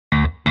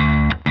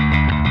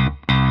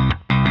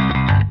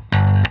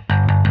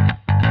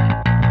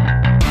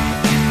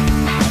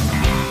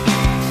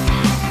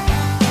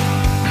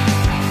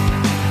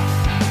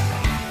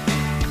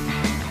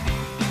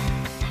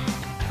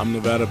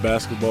Nevada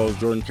basketball is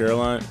Jordan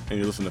Caroline, and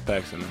you listen to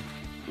Pack Center.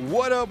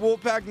 What up,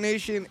 Wolfpack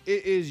Nation?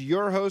 It is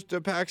your host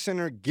of Pack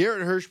Center,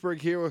 Garrett Hirschberg,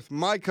 here with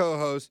my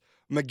co-host,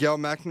 Miguel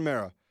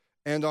McNamara.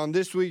 And on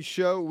this week's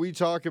show, we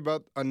talk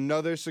about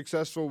another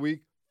successful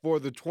week for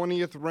the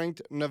 20th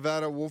ranked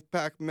Nevada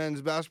Wolfpack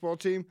men's basketball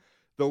team.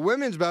 The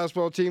women's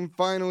basketball team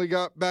finally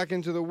got back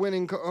into the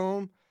winning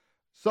column.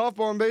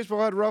 Softball and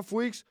baseball had rough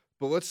weeks,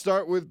 but let's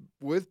start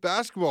with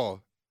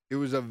basketball. It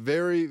was a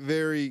very,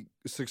 very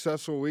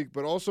successful week,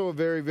 but also a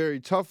very, very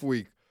tough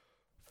week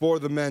for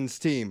the men's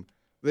team.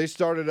 They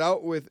started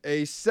out with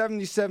a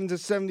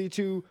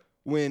 77-72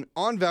 win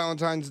on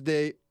Valentine's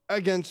Day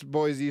against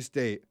Boise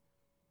State.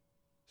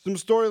 Some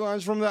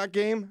storylines from that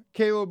game.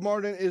 Caleb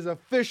Martin is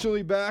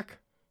officially back.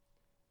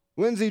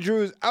 Lindsey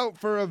Drew is out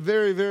for a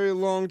very, very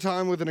long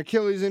time with an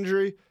Achilles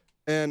injury.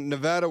 And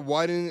Nevada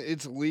widened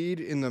its lead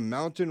in the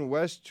Mountain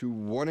West to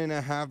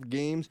 1.5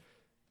 games.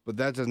 But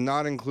that does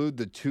not include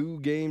the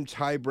 2-game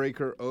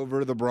tiebreaker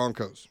over the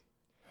Broncos.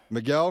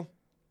 Miguel,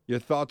 your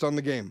thoughts on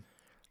the game?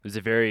 It was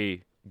a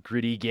very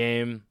gritty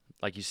game,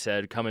 like you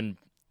said,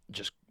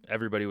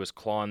 everybody was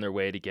clawing their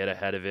way to get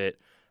ahead of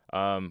it.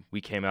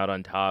 We came out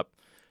on top,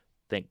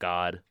 thank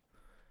God.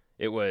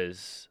 It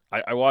was,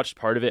 I watched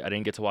part of it. I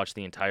didn't get to watch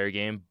the entire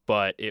game,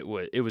 but it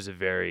was a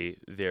very,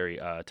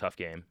 very tough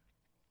game.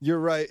 You're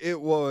right.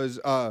 It was.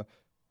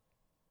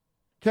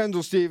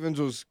 Kendall Stevens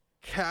was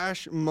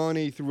cash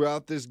money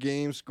throughout this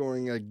game,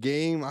 scoring a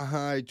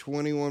game-high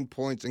 21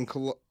 points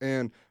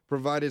and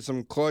provided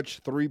some clutch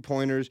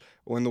three-pointers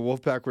when the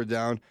Wolfpack were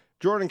down.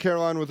 Jordan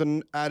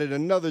Caroline added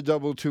another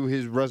double to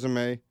his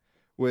resume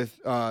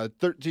with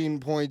 13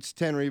 points,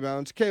 10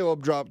 rebounds.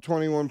 Caleb dropped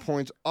 21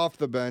 points off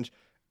the bench,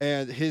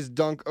 and his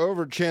dunk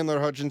over Chandler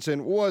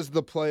Hutchinson was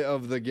the play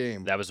of the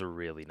game. That was a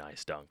really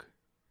nice dunk.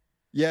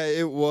 Yeah,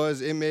 it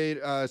was. It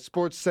made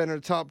Sports Center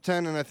top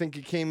 10, and I think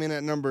it came in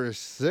at number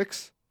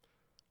 6.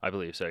 I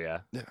believe so,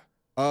 yeah. Yeah.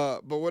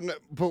 But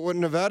what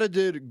Nevada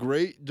did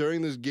great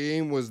during this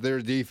game was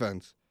their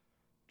defense.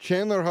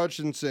 Chandler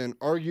Hutchinson,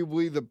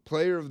 arguably the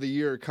player of the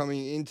year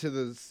coming into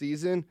the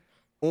season,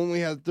 only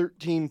had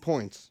 13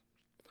 points.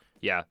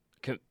 Yeah,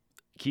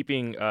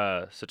 keeping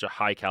such a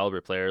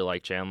high-caliber player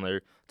like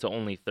Chandler to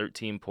only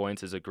 13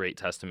 points is a great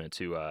testament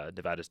to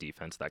Nevada's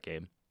defense that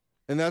game.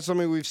 And that's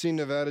something we've seen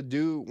Nevada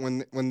do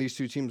when these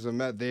two teams have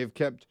met. They've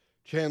kept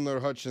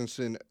Chandler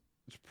Hutchinson's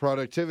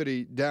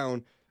productivity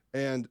down,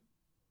 and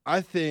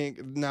I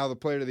think now the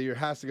player of the year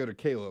has to go to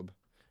Caleb.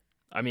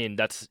 I mean,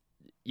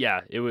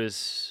 it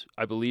was,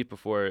 I believe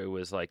before it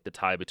was like the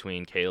tie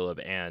between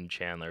Caleb and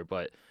Chandler,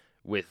 but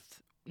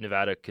with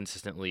Nevada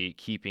consistently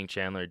keeping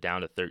Chandler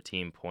down to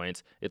 13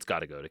 points, it's got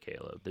to go to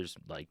Caleb. There's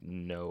like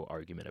no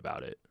argument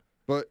about it.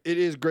 But it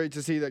is great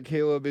to see that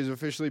Caleb is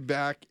officially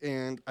back,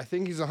 and I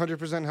think he's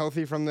 100%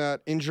 healthy from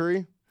that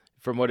injury.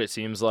 From what it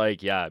seems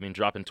like, yeah. I mean,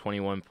 dropping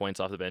 21 points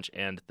off the bench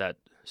and that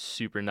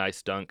super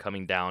nice dunk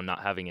coming down,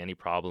 not having any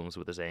problems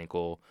with his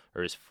ankle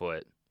or his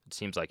foot. It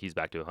seems like he's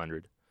back to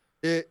 100.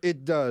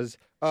 It does.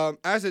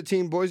 As a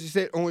team, Boise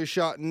State only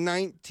shot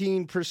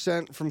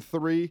 19% from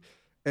 3,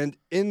 and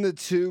in the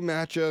 2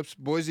 matchups,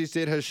 Boise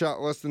State has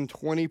shot less than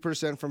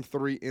 20% from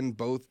 3 in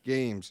both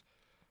games.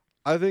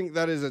 I think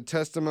that is a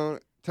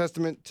testament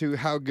to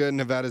how good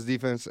Nevada's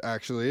defense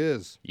actually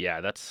is. Yeah,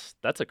 that's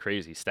a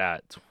crazy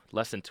stat.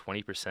 Less than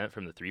 20%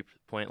 from the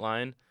 3-point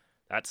line.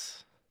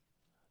 That's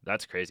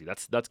crazy.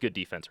 That's good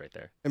defense right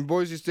there. And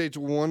Boise State's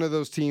one of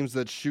those teams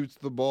that shoots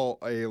the ball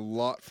a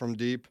lot from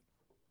deep.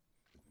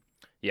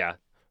 Yeah,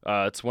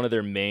 it's one of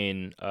their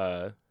main.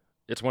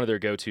 It's one of their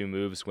go-to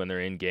moves when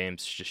they're in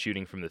games, just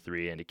shooting from the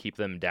 3, and to keep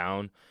them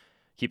down,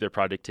 keep their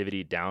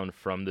productivity down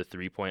from the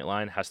 3-point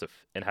line,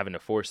 and having to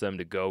force them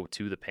to go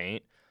to the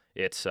paint.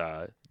 It's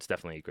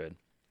definitely good.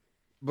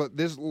 But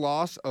this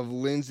loss of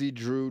Lindsey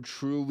Drew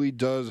truly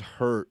does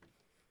hurt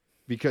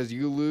because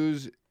you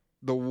lose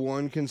the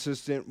one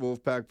consistent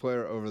Wolfpack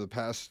player over the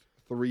past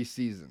 3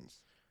 seasons.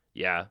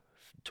 Yeah,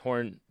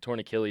 torn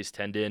Achilles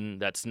tendon.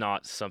 That's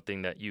not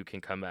something that you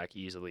can come back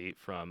easily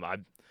from.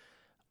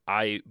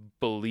 I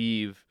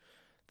believe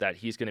that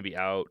he's going to be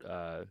out,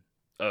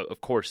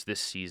 of course, this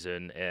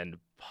season and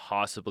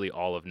possibly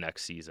all of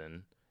next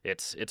season.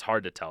 It's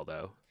hard to tell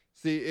though.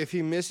 See, if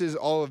he misses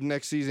all of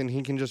next season,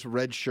 he can just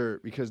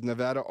redshirt because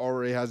Nevada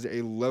already has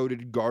a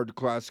loaded guard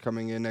class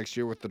coming in next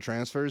year with the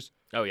transfers.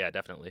 Oh, yeah,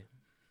 definitely.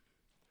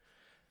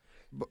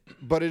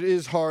 But it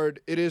is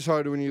hard. It is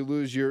hard when you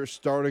lose your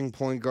starting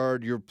point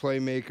guard, your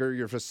playmaker,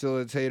 your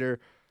facilitator.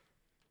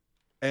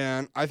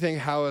 And I think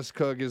Hollis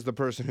Cook is the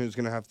person who's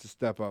going to have to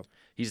step up.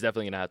 He's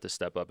definitely going to have to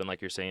step up. And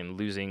like you're saying,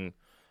 losing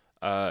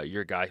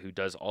your guy who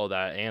does all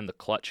that and the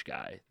clutch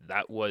guy,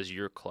 that was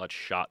your clutch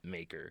shot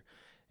maker.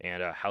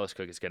 And Hollis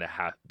Cook is going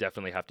to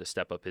definitely have to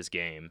step up his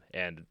game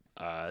and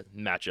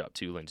match up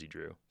to Lindsey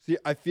Drew. See,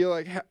 I feel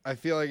like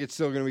it's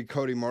still going to be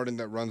Cody Martin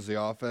that runs the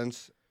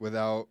offense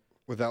without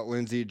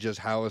Lindsey. Just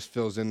Hollis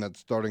fills in that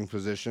starting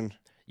position.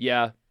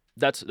 Yeah,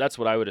 that's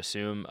what I would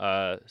assume.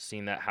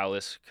 Seeing that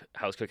Hollis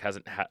Cook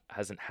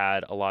hasn't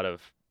had a lot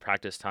of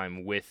practice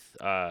time with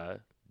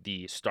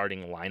the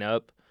starting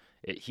lineup,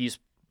 he's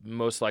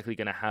most likely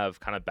going to have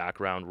kind of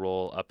background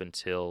role up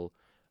until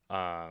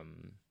like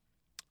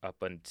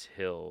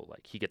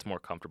he gets more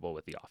comfortable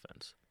with the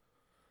offense.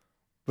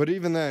 But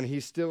even then,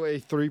 he's still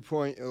a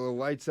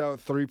lights out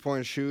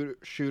 3-point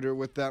shooter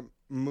with that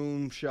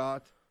moon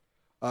shot.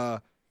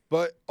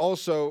 But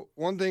also,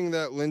 one thing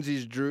that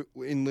Lindsey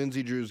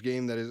Drew's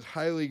game that is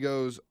highly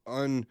goes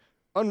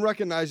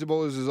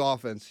unrecognizable is his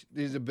offense,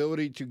 his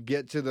ability to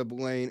get to the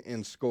lane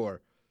and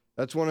score.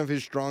 That's one of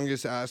his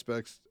strongest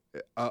aspects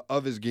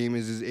of his game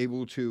is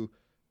able to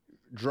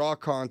draw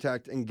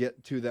contact and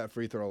get to that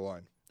free throw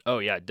line. Oh,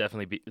 yeah,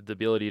 definitely the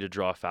ability to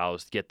draw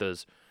fouls, to get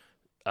those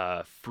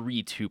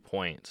free 2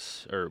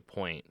 points or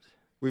point.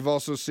 We've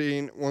also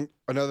seen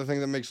another thing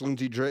that makes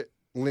Lindsey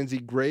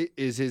great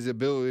is his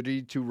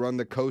ability to run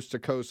the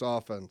coast-to-coast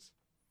offense.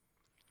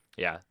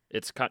 Yeah,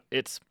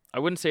 I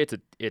wouldn't say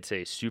it's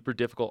a super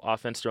difficult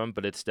offense to run,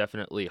 but it's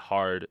definitely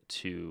hard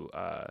to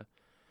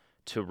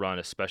run,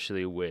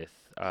 especially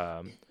with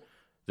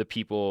the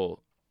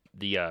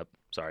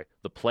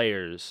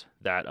players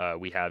that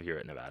we have here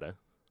at Nevada.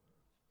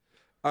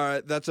 All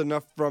right, that's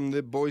enough from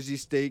the Boise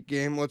State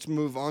game. Let's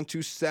move on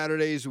to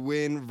Saturday's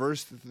win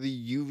versus the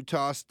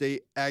Utah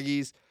State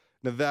Aggies.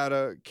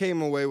 Nevada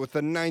came away with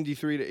a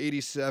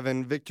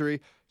 93-87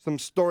 victory. Some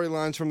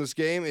storylines from this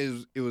game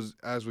it was,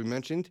 as we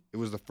mentioned, it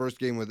was the first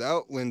game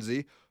without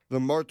Lindsey.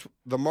 The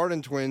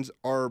Martin twins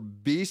are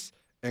beasts,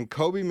 and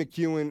Koby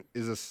McEwen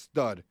is a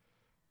stud.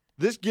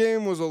 This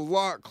game was a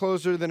lot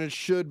closer than it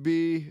should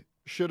be,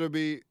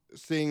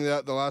 seeing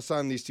that the last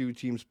time these two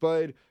teams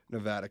played,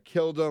 Nevada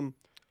killed them.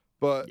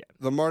 But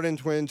The Martin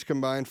twins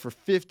combined for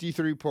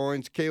 53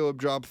 points. Cody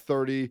dropped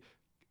 30.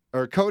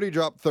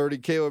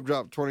 Caleb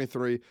dropped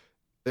 23.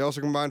 They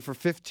also combined for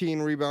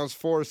 15 rebounds,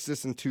 4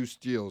 assists, and 2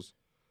 steals,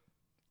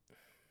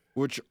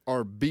 which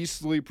are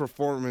beastly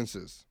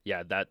performances.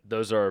 Yeah,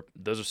 those are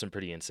some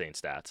pretty insane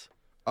stats.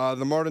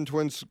 The Martin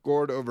twins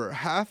scored over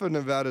half of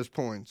Nevada's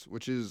points,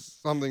 which is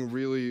something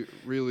really,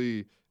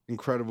 really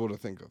incredible to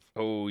think of.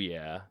 Oh,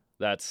 yeah.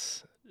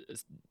 That's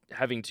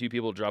having two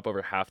people drop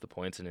over half the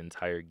points in an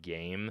entire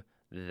game.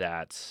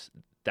 That's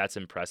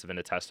impressive and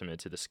a testament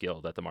to the skill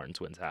that the Martin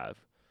twins have.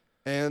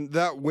 And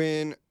that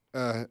win,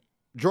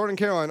 Jordan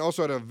Caroline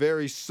also had a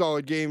very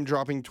solid game,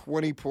 dropping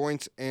 20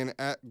 points and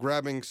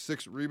grabbing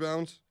 6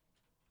 rebounds.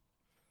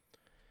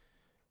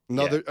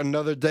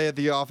 Another day at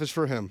the office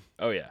for him.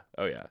 Oh, yeah.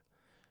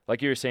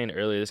 Like you were saying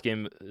earlier, this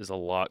game is a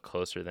lot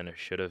closer than it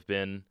should have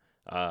been.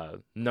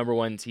 Number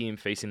 1 team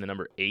facing the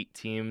number 8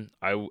 team.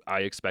 I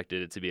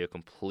expected it to be a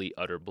complete,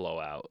 utter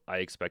blowout. I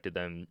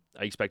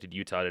expected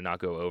Utah to not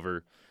go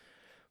over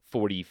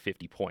 40,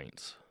 50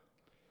 points.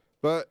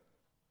 But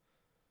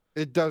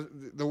it does.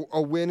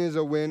 A win is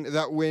a win.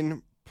 That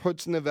win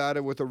puts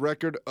Nevada with a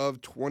record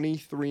of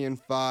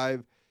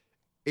 23-5,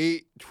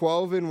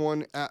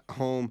 12-1 at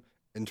home,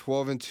 and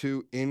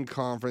 12-2 in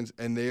conference,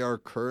 and they are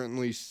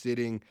currently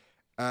sitting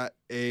at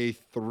a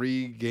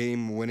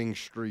 3-game winning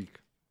streak,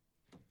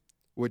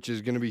 which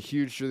is going to be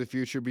huge for the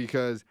future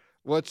because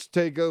let's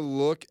take a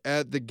look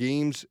at the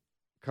games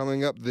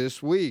coming up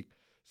this week.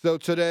 So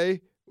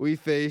today we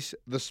face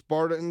the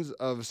Spartans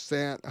of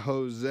San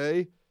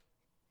Jose,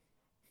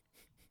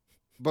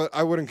 but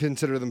I wouldn't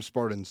consider them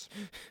Spartans.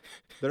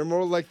 They're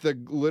more like the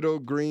little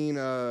green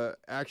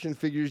action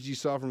figures you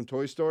saw from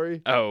Toy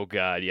Story. Oh,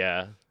 God,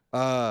 yeah.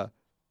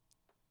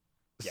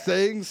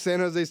 Saying San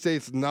Jose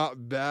State's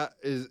not bad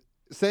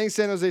saying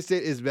San Jose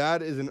State is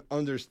bad is an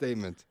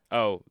understatement.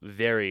 Oh,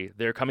 very.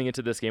 They're coming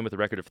into this game with a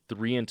record of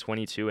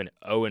 3-22 and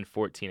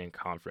 0-14 in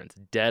conference,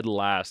 dead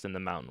last in the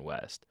Mountain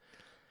West.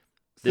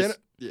 This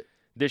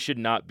should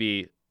not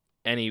be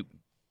any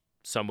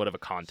somewhat of a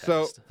contest.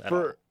 So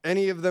for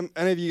any of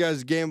you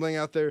guys gambling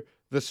out there,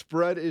 the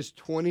spread is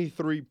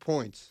 23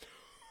 points.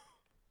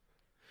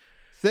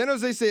 San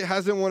Jose State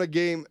hasn't won a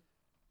game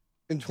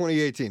in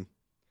 2018.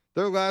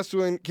 Their last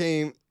win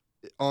came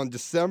on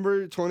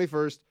December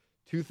 21st,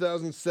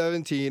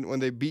 2017, when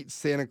they beat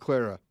Santa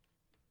Clara.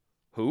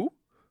 Who?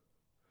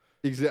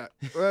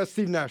 Exactly.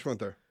 Steve Nash went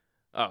there.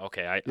 Oh,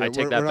 okay. I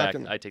take that back.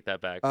 I take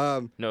that back.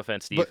 No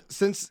offense, Steve.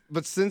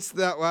 But since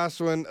that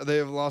last one, they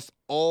have lost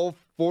all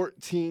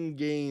 14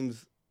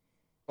 games,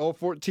 all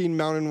 14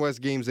 Mountain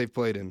West games they've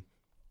played in.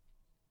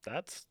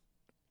 I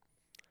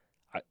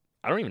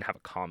don't even have a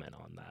comment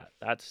on that.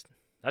 That's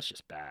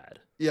just bad.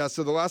 Yeah,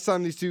 so the last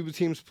time these two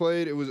teams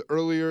played, it was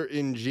earlier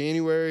in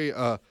January.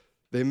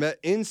 They met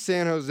in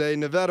San Jose.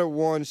 Nevada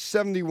won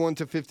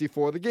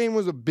 71-54. The game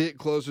was a bit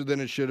closer than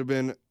it should have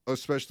been,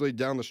 especially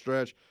down the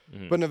stretch.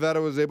 Mm-hmm. But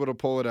Nevada was able to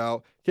pull it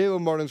out.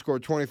 Caleb Martin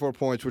scored 24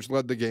 points, which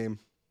led the game.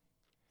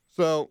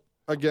 So,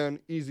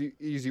 again,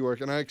 easy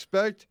work. And I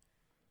expect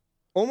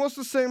almost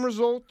the same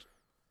result.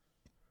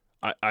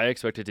 I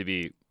expect it to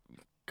be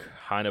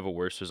kind of a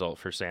worse result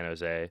for San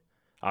Jose.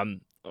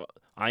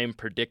 I am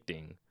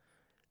predicting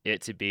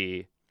it to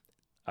be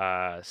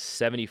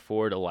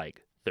 74 to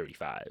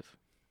 35.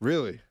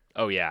 Really?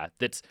 Oh yeah,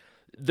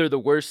 they're the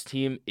worst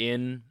team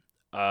in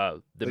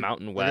The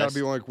Mountain They gotta West.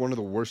 be like one of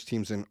the worst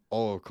teams in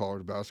all of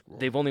college basketball.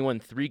 They've only won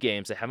 3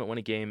 games. They haven't won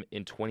a game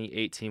in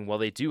 2018. While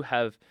they do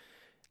have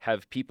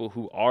people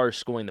who are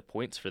scoring the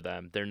points for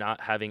them, they're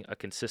not having a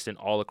consistent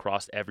all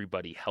across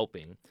everybody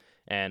helping.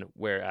 And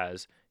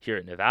whereas here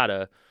at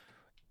Nevada,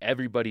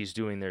 everybody's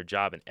doing their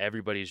job and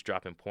everybody's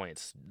dropping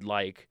points.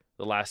 Like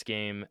the last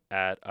game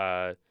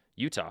at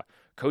Utah,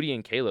 Cody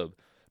and Caleb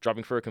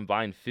dropping for a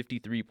combined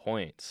 53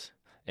 points,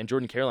 and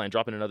Jordan Caroline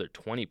dropping another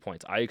 20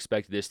 points. I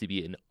expect this to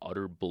be an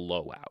utter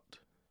blowout.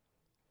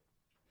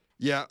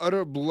 Yeah,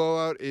 utter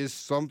blowout is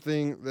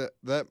something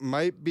that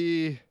might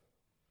be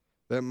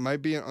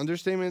an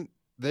understatement.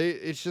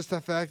 It's just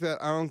the fact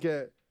that I don't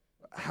get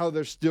how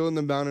they're still in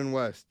the Mountain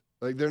West.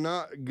 Like, they're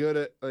not good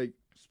at like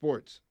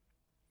sports.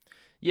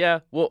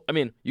 Yeah, well, I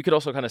mean, you could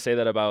also kind of say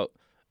that about,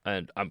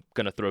 and I'm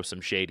going to throw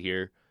some shade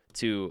here,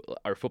 to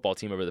our football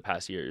team over the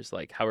past years.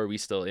 Like, how are we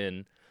still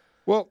in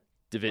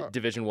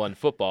Division I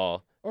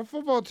football? Our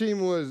football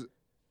team was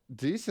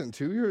decent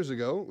 2 years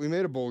ago. We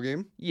made a bowl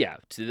game. Yeah,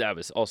 that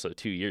was also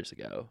 2 years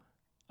ago.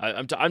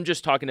 I'm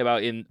just talking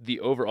about in the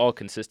overall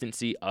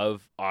consistency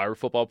of our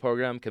football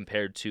program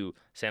compared to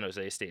San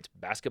Jose State's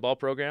basketball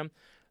program.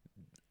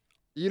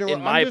 You know,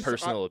 in my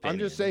personal opinion, I'm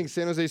just saying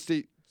San Jose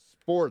State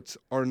sports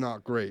are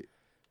not great.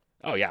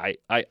 Oh yeah,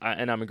 I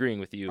and I'm agreeing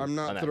with you. I'm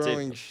not on that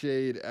throwing too.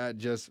 shade at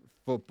just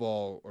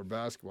football or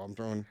basketball. I'm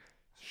throwing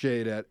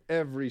shade at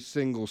every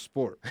single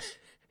sport.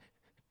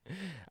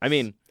 I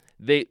mean,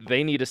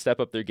 they need to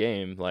step up their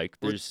game. Like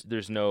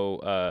there's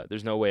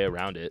no way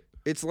around it.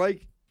 It's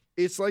like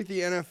the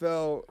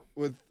NFL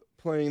with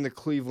playing the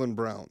Cleveland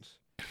Browns.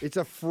 It's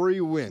a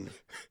free win.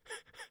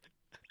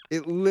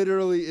 It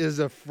literally is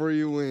a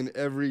free win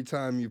every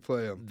time you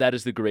play them. That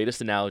is the greatest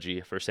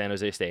analogy for San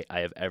Jose State I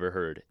have ever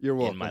heard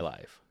in my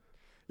life.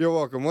 You're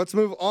welcome. Let's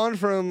move on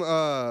from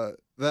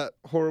that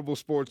horrible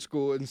sports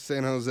school in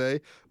San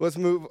Jose. Let's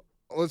move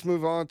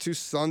on to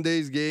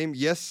Sunday's game.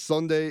 Yes,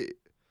 Sunday,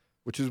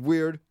 which is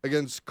weird,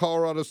 against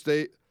Colorado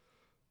State.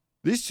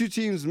 These two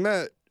teams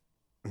met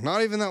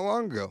not even that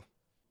long ago.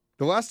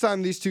 The last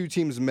time these two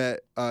teams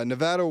met,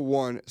 Nevada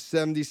won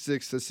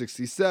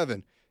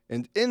 76-67.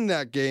 And in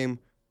that game,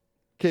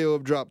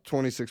 Caleb dropped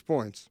 26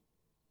 points.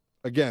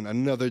 Again,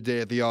 another day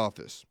at the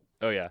office.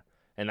 Oh, yeah.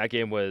 And that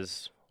game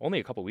was only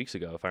a couple weeks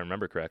ago, if I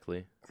remember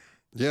correctly.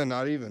 Yeah,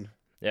 not even.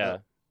 Yeah.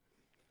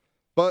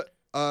 But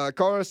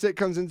Colorado State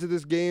comes into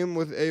this game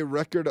with a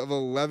record of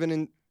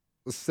 11-17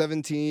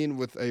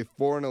 with a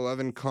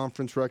 4-11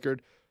 conference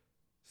record.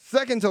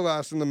 Second to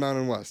last in the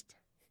Mountain West.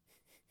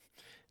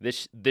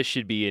 This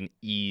should be an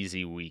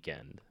easy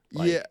weekend.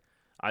 Yeah.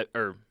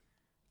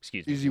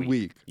 Excuse me. Easy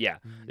week. Yeah.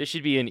 This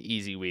should be an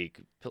easy week.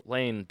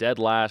 Playing dead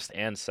last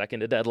and second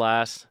to dead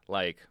last,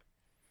 like.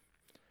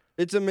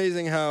 It's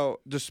amazing how,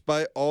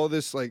 despite all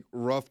this like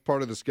rough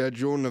part of the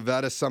schedule,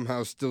 Nevada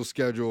somehow still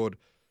scheduled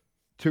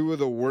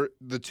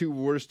the two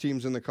worst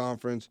teams in the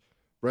conference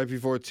right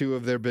before two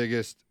of their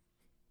biggest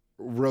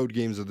road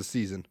games of the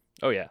season.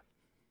 Oh yeah.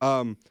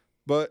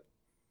 But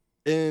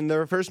in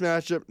their first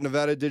matchup,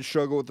 Nevada did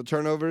struggle with the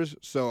turnovers,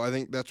 so I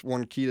think that's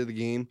one key to the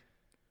game.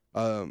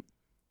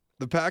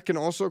 The Pack can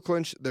also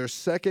clinch their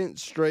second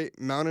straight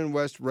Mountain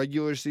West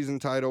regular season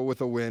title with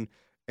a win,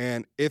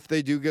 and if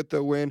they do get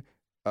the win,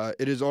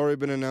 it has already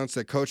been announced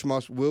that Coach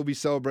Moss will be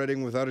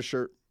celebrating without a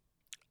shirt.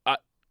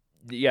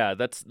 Yeah,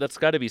 that's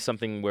got to be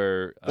something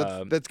where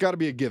that's got to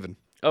be a given.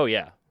 Oh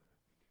yeah,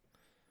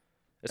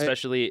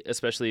 especially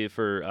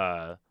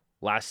for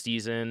last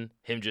season,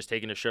 him just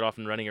taking his shirt off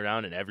and running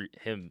around, and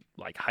him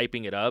like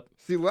hyping it up.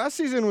 See, last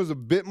season was a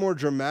bit more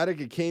dramatic.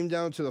 It came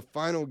down to the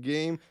final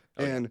game,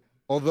 and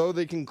although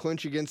they can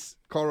clinch against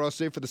Colorado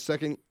State for the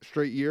second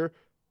straight year,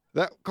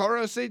 that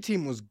Colorado State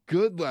team was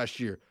good last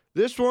year.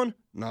 This one,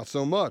 not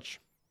so much.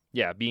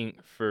 Yeah, being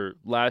for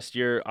last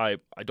year, I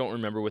don't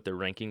remember what their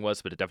ranking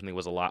was, but it definitely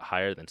was a lot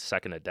higher than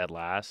second to dead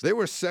last. They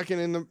were second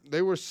in the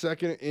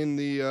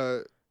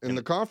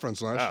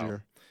conference last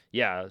year.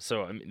 Yeah,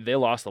 so I mean, they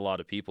lost a lot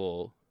of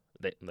people.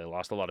 They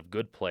lost a lot of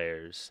good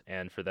players,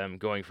 and for them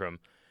going from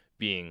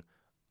being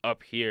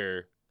up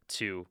here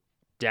to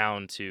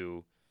down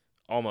to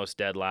almost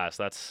dead last,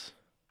 that's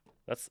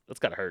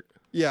gotta hurt.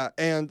 Yeah,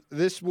 and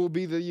this will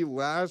be the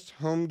last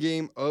home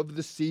game of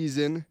the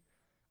season.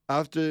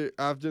 After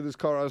this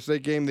Colorado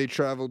State game, they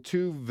travel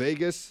to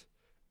Vegas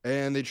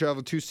and they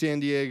travel to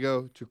San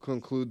Diego to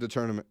conclude the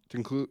tournament,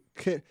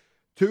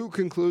 to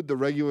conclude the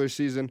regular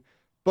season.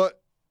 But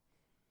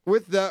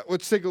with that,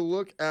 let's take a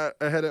look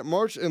ahead at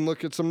March and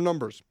look at some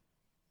numbers.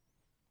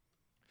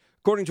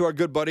 According to our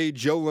good buddy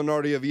Joe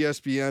Lunardi of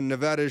ESPN,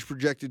 Nevada is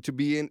projected to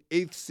be an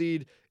 8th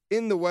seed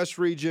in the West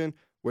region,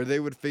 where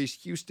they would face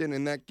Houston,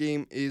 and that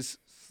game is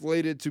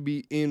slated to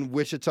be in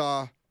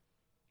Wichita.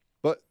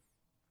 But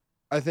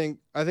I think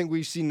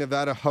we see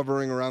Nevada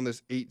hovering around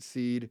this 8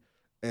 seed,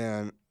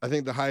 and I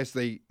think the highest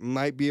they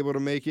might be able to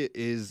make it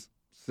is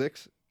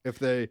 6. If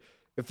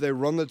they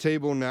run the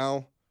table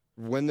now,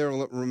 when they're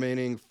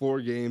remaining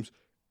 4 games,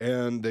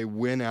 and they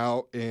win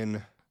out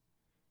in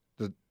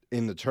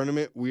the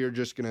tournament, we are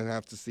just going to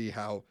have to see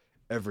how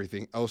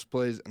everything else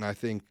plays. And I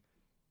think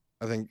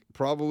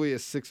probably a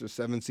 6 or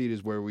 7 seed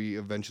is where we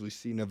eventually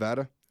see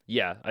Nevada.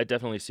 Yeah, I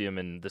definitely see them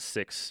in the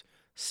 6,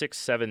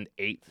 7,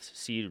 8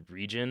 seed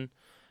region.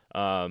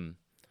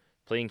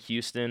 Playing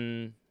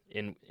Houston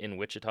in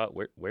Wichita.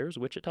 Where's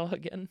Wichita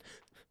again?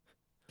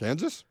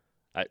 Kansas?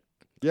 I-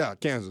 Yeah,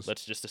 Kansas.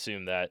 Let's just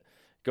assume that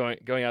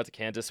going out to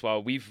Kansas.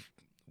 While we've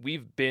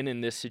been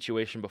in this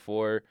situation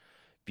before,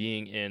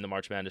 being in the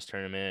March Madness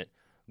tournament,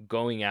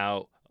 going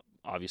out.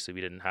 Obviously,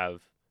 we didn't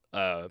have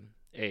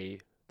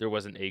there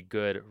wasn't a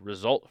good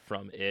result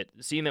from it.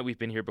 Seeing that we've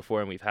been here before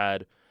and we've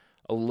had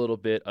a little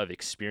bit of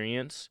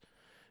experience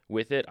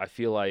with it, I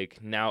feel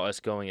like now us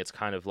going, it's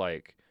kind of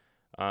like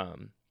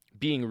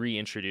being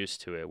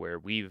reintroduced to it, where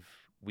we've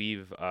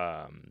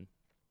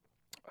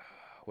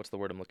what's the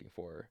word I'm looking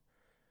for?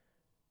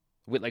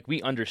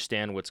 We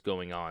understand what's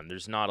going on.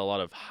 There's not a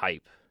lot of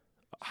hype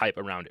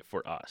around it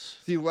for us.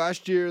 See,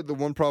 last year, the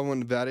one problem with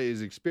Nevada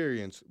is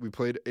experience. We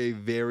played a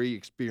very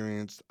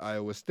experienced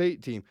Iowa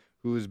State team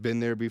who has been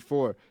there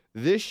before.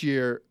 This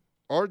year,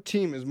 our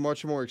team is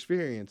much more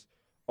experienced.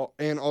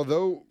 And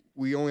although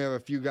we only have a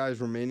few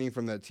guys remaining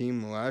from that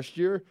team last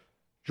year,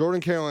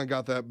 Jordan Caroline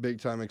got that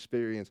big-time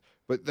experience.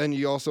 But then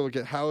you also look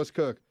at Hollis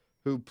Cook,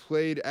 who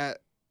played at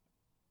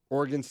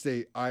Oregon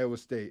State, Iowa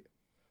State.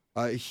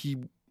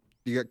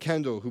 You got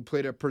Kendall, who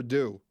played at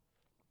Purdue.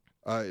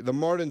 The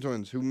Martin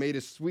twins, who made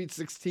a Sweet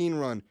 16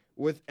 run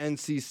with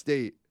NC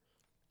State.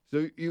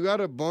 So you got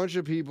a bunch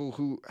of people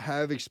who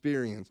have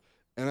experience.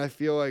 And I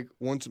feel like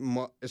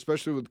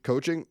especially with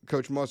coaching,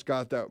 Coach Musk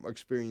got that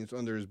experience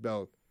under his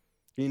belt.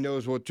 He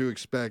knows what to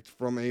expect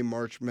from a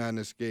March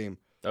Madness game.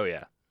 Oh,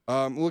 yeah.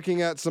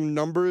 Looking at some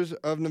numbers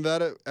of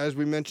Nevada, as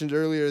we mentioned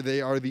earlier,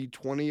 they are the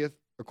 20th.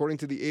 According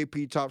to the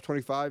AP Top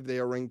 25, they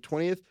are ranked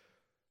 20th.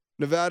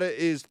 Nevada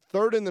is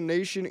third in the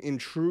nation in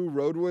true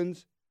road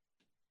wins,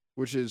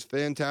 which is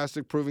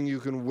fantastic, proving you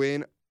can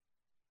win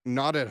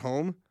not at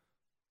home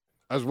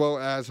as well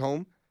as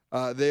home.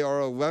 They are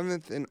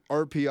 11th in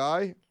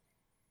RPI.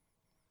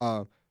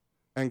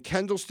 And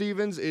Kendall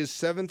Stevens is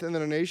 7th in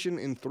the nation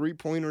in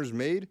three-pointers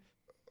made.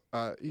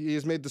 He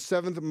has made the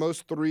 7th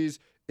most threes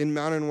in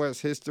Mountain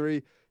West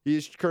history. He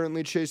is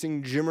currently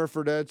chasing Jimmer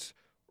Fredette's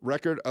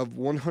record of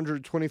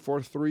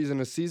 124 threes in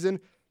a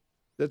season.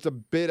 That's a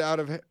bit out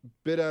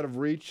of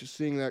reach,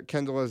 seeing that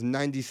Kendall has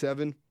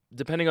 97.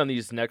 Depending on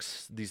these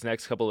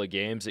next couple of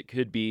games, it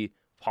could be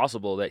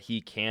possible that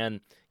he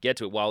can get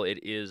to it. While it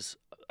is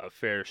a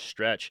fair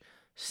stretch,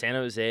 San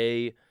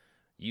Jose,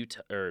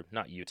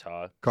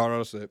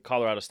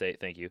 Colorado State.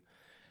 Thank you.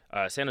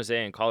 San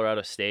Jose and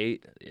Colorado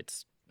State.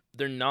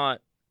 They're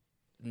not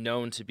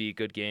known to be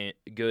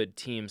good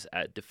teams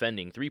at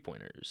defending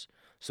 3-pointers.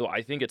 So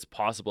I think it's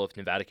possible if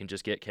Nevada can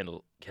just get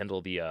Kendall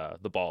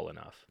the ball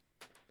enough.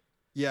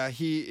 Yeah,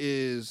 he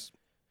is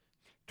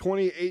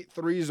 28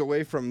 threes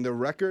away from the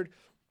record.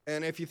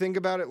 And if you think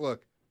about it,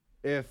 look,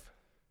 if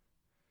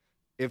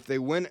they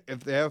win,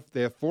 if they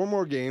have 4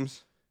 more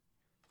games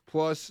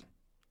plus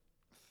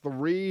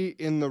 3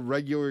 in the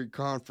regular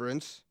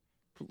conference,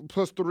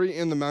 plus 3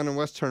 in the Mountain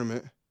West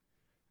tournament,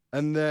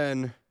 and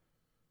then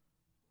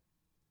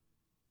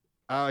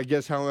I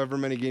guess however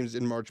many games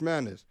in March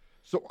Madness.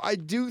 So I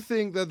do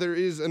think that there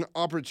is an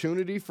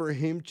opportunity for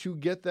him to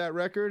get that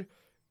record.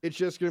 It's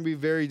just going to be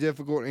very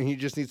difficult, and he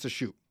just needs to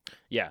shoot.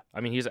 Yeah,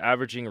 I mean, he's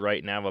averaging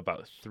right now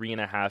about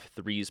 3.5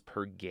 threes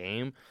per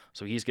game,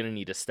 so he's going to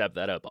need to step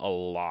that up a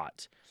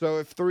lot. So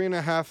if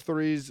 3.5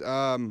 threes,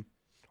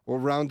 we'll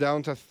round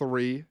down to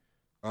 3.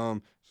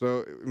 So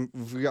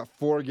if we got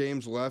 4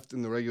 games left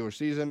in the regular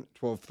season,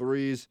 12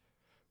 threes,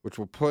 which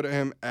will put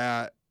him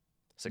at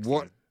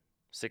 16.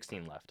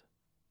 16 left.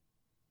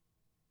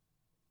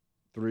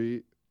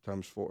 3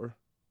 times 4.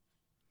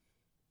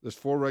 There's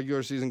 4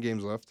 regular season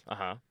games left.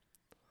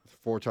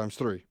 4 times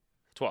 3.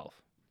 12.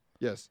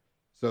 Yes.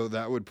 So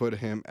that would put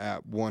him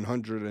at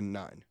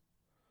 109.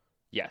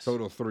 Yes.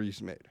 Total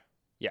threes made.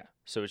 Yeah.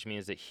 So which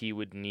means that he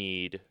would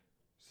need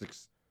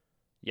 6.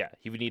 Yeah,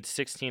 he would need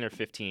 15 or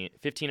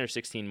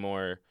 16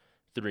 more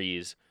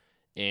threes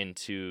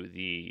into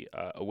the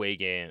away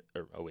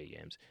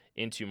games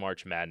into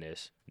March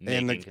Madness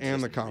and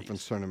the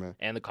conference tournament.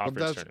 And the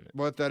conference tournament.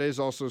 But that is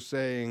also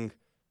saying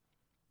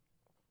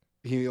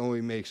he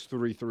only makes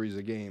 3 threes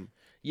a game.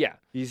 Yeah.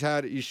 He's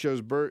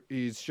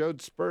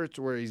showed spurts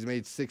where he's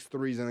made 6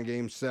 threes in a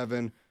game,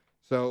 7.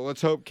 So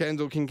let's hope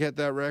Kendall can get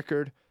that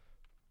record.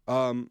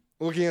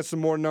 Looking at some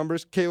more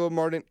numbers, Caleb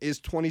Martin is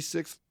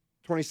 26th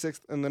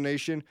in the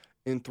nation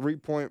in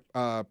 3-point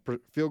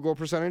field goal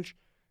percentage.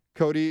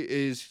 Cody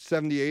is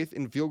 78th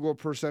in field goal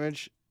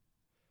percentage.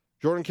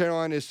 Jordan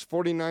Caroline is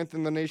 49th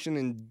in the nation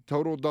in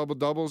total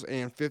double-doubles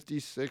and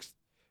 56th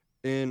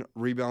in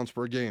rebounds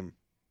per game.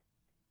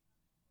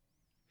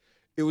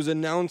 It was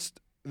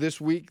announced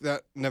this week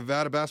that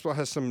Nevada basketball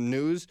has some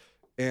news,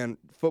 and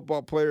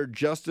football player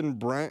Justin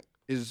Brent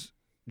is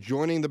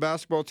joining the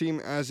basketball team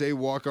as a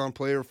walk-on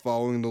player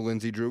following the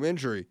Lindsey Drew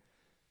injury.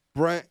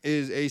 Brent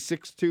is a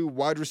 6'2"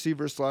 wide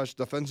receiver /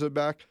 defensive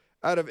back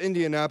out of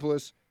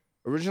Indianapolis,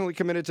 originally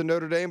committed to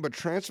Notre Dame but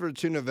transferred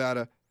to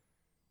Nevada.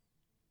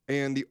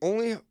 And the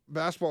only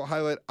basketball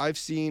highlight I've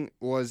seen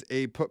was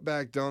a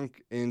putback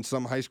dunk in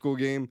some high school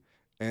game,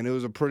 and it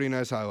was a pretty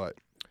nice highlight.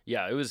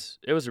 Yeah, it was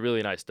a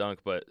really nice dunk,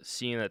 but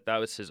seeing that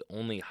was his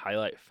only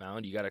highlight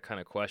found, you got to kind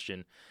of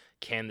question,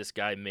 can this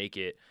guy make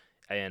it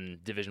in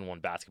Division I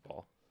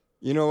basketball?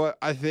 You know what?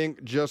 I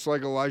think just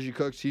like Elijah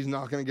Cooks, he's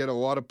not going to get a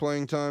lot of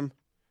playing time,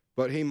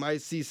 but he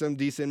might see some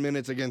decent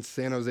minutes against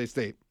San Jose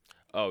State.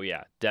 Oh,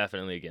 yeah,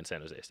 definitely against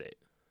San Jose State.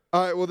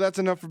 All right, well, that's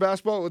enough for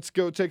basketball. Let's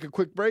go take a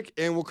quick break,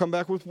 and we'll come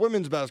back with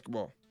women's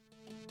basketball.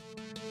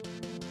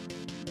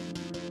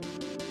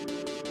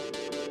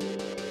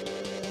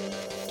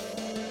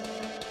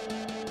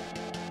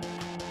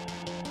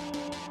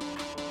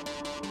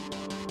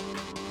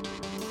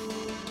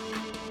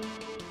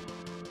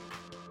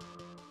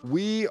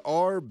 We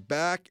are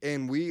back,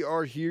 and we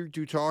are here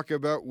to talk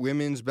about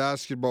women's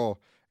basketball.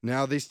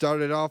 Now, they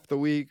started off the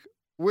week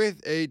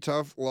with a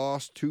tough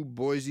loss to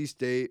Boise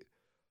State.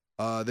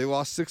 They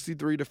lost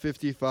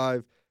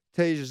 63-55.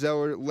 Tasia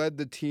Zeller led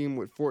the team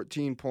with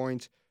 14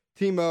 points.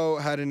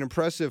 Timo had an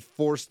impressive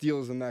 4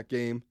 steals in that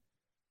game.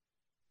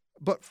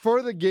 But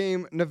for the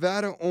game,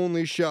 Nevada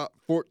only shot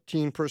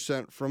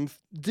 14% from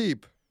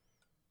deep.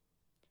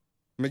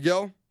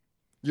 Miguel,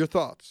 your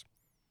thoughts?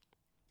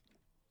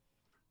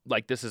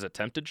 Like, this is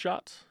attempted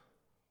shots?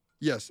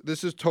 Yes,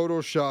 this is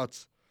total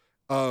shots.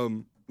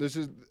 This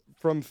is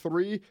from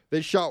 3.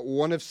 They shot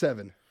 1 of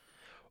 7.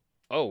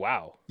 Oh,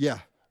 wow. Yeah.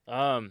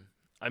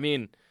 I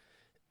mean,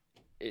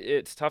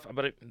 it's tough,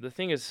 but the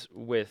thing is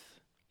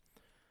with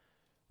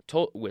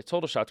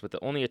total shots, with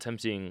the only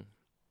attempting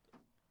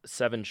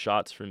 7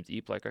 shots from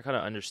deep, like, I kind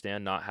of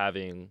understand not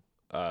having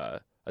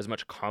as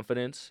much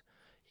confidence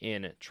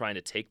in trying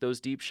to take those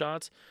deep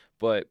shots,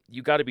 but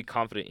you got to be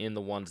confident in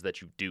the ones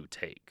that you do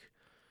take.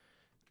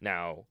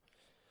 Now,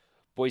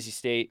 Boise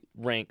State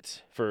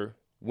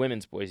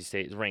women's Boise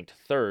State is ranked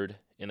 3rd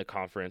in the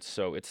conference,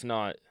 so it's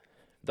not,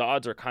 the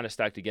odds are kind of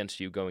stacked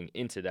against you going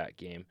into that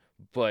game,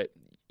 but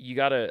you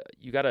gotta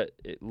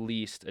at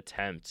least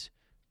attempt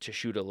to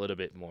shoot a little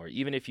bit more.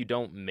 Even if you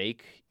don't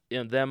make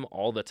them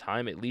all the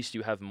time, at least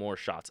you have more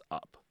shots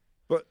up.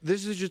 But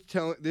this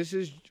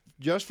is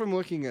just from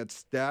looking at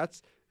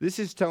stats, this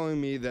is telling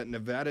me that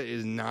Nevada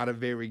is not a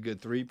very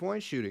good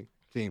three-point shooting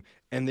team,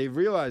 and they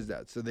realize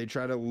that, so they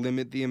try to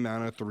limit the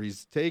amount of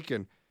threes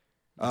taken.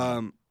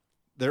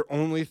 Their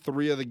only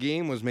 3 of the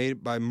game was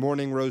made by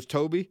Morning Rose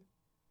Toby,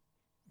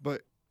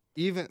 but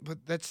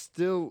that's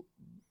still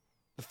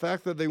the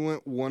fact that they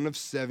went 1 of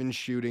 7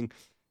 shooting.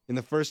 In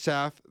the first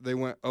half, they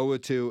went 0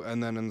 of 2,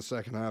 and then in the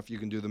second half, you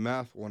can do the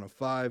math, 1 of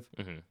 5.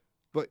 Mm-hmm.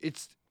 But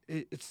it's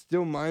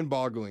still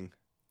mind-boggling.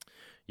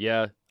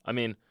 Yeah, I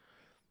mean,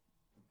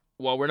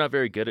 while we're not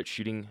very good at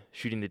shooting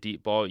the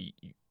deep ball,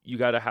 you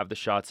got to have the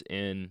shots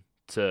in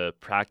to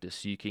practice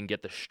so you can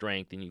get the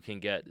strength and you can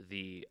get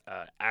the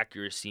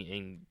accuracy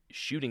in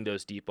shooting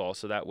those deep balls,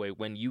 so that way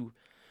when you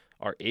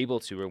are able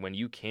to, or when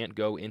you can't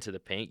go into the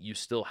paint, you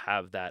still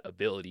have that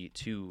ability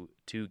to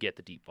get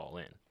the deep ball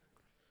in.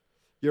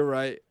 You're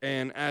right,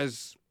 and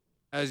as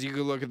you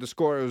could look at the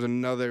score, it was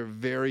another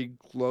very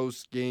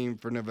close game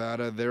for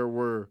Nevada. There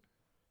were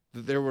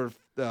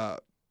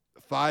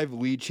 5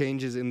 lead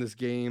changes in this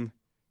game,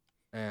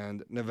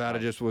 and Nevada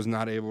just was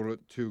not able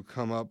to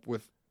come up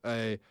with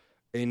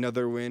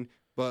another win.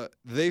 But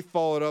they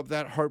followed up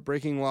that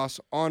heartbreaking loss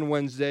on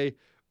Wednesday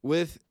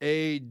with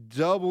a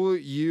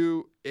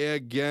W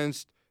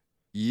against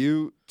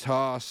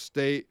Utah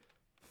State.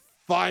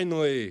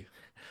 Finally.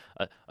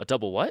 A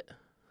double what?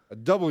 A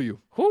W.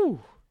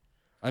 Whew.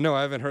 I know,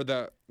 I haven't heard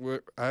that.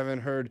 I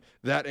haven't heard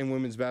that in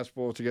women's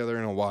basketball together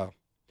in a while.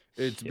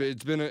 It's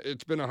been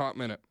a hot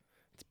minute.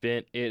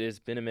 It has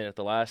been a minute.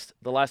 The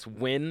last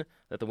win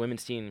that the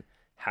women's team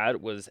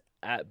had was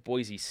at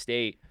Boise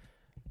State,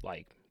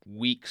 like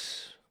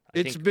weeks.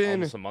 I think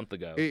almost a month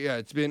ago.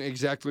 It's been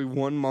exactly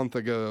 1 month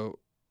ago.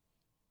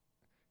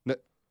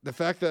 The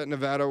fact that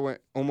Nevada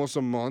went almost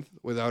a month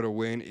without a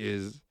win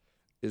is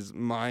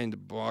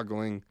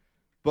mind-boggling.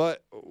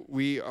 But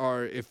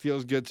it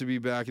feels good to be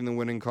back in the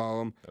winning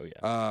column. Oh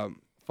yeah.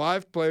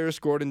 5 players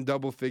scored in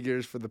double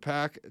figures for the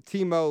Pack.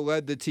 Timo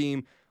led the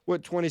team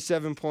with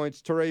 27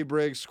 points. Teray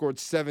Briggs scored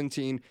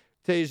 17.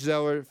 Tasia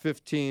Zeller,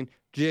 15.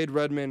 Jade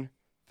Redmond,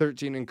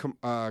 13. And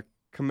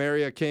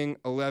Kamaria King,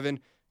 11.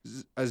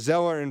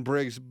 Zeller and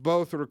Briggs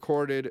both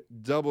recorded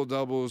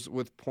double-doubles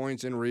with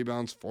points and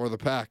rebounds for the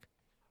Pack.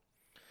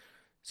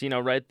 So,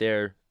 right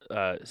there,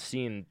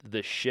 seeing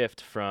the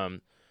shift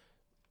from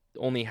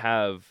only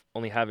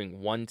having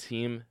one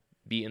team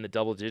be in the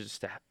double digits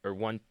or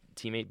one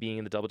teammate being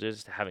in the double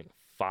digits to having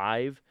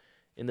 5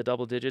 in the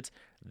double digits,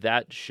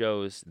 that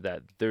shows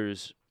that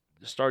there's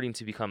starting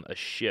to become a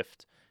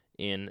shift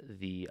in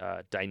the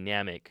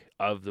dynamic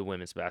of the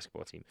women's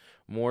basketball team.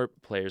 More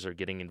players are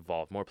getting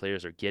involved. More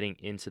players are getting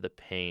into the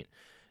paint,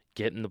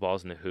 getting the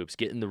balls in the hoops,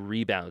 getting the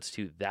rebounds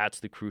too. That's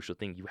the crucial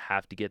thing. You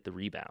have to get the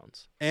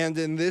rebounds. And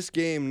in this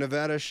game,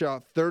 Nevada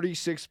shot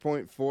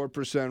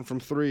 36.4% from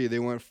 3. They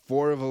went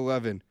 4 of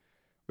 11,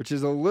 which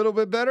is a little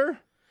bit better.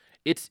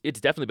 It's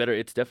definitely better.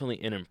 It's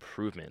definitely an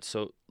improvement.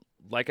 So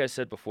like I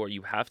said before,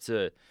 you have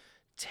to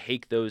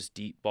take those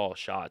deep ball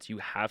shots. You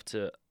have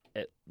to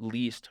at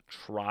least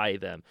try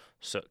them,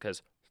 so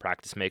because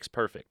practice makes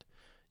perfect.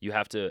 You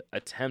have to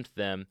attempt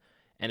them,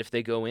 and if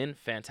they go in,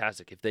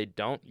 fantastic. If they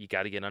don't, you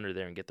got to get under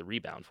there and get the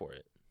rebound for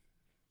it.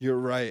 You're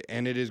right,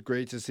 and it is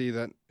great to see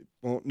that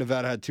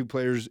Nevada had 2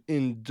 players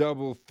in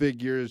double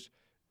figures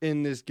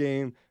in this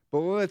game. But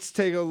let's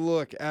take a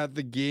look at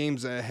the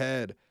games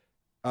ahead.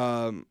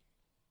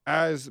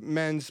 As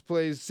men's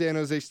plays San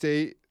Jose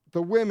State,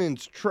 the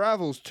women's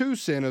travels to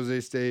San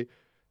Jose State,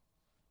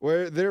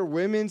 where their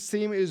women's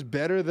team is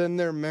better than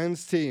their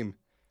men's team.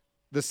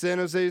 The San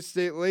Jose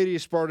State Lady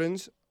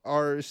Spartans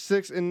are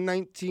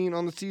 6-19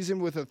 on the season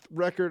with a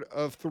record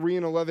of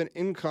 3-11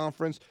 in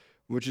conference,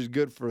 which is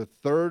good for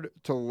third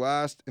to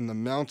last in the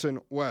Mountain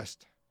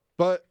West.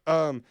 But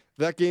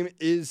that game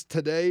is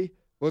today.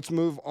 Let's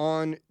move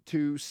on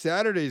to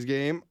Saturday's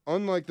game.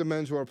 Unlike the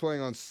men's who are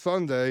playing on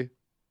Sunday,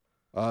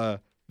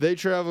 they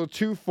travel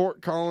to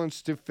Fort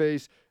Collins to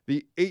face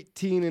the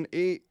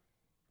 18-8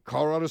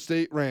 Colorado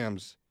State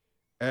Rams.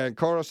 And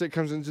Colorado State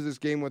comes into this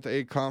game with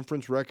a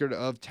conference record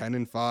of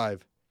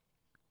 10-5.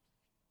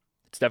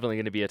 It's definitely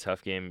going to be a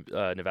tough game.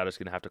 Nevada's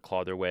going to have to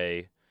claw their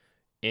way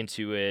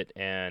into it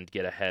and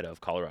get ahead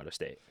of Colorado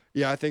State.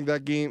 Yeah, I think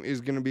that game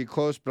is going to be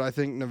close, but I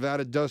think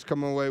Nevada does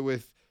come away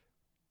with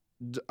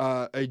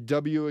a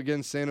W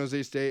against San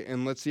Jose State,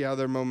 and let's see how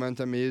their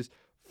momentum is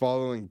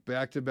following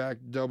back-to-back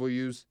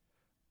W's.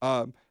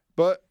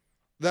 But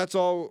that's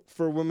all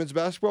for women's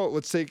basketball.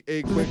 Let's take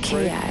a quick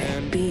break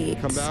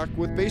and come back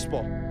with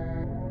baseball.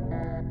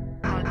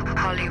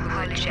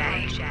 Hollywood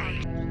J.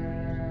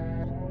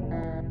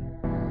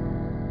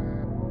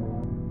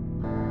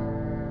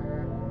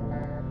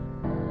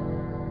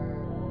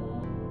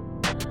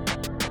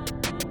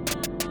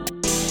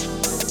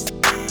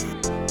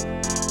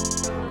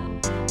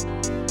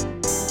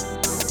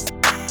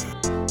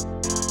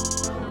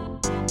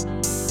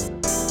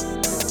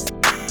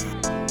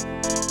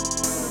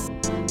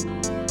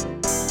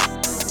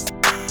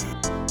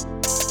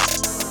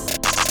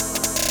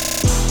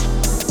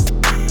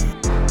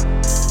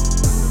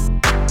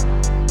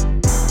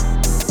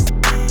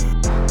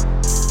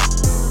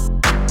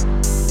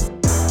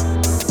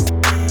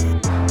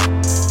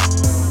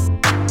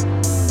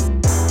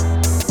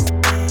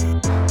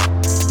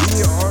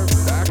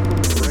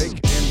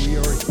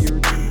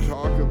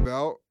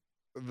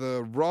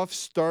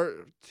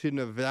 Start to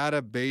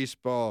Nevada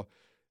baseball.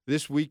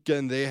 This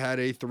weekend they had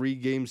a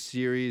 3-game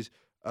series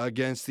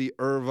against the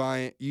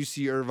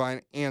UC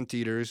Irvine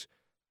Anteaters,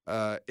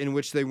 in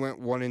which they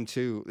went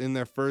 1-2. In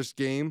their first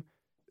game,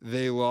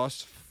 they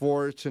lost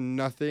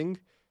 4-0.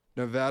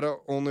 Nevada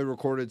only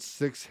recorded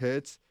 6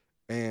 hits,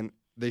 and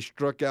they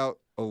struck out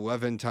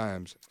 11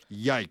 times.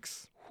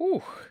 Yikes!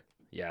 Whew.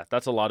 Yeah,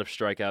 that's a lot of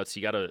strikeouts.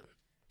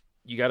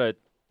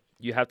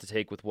 You have to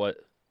take with what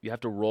you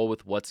have to roll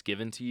with what's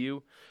given to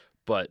you.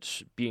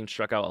 But being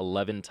struck out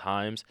 11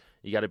 times,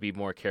 you got to be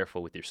more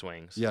careful with your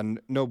swings. Yeah,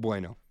 no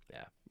bueno.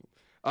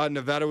 Yeah.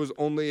 Nevada was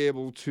only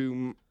able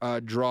to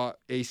draw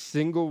a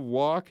single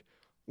walk,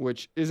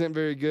 which isn't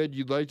very good.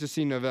 You'd like to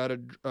see Nevada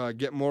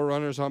get more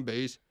runners on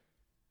base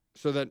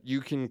so that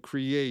you can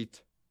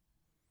create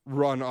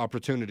run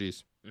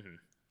opportunities. Mm-hmm.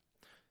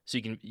 So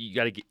you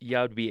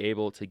got to be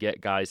able to get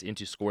guys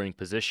into scoring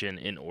position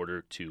in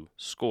order to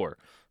score.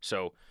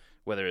 So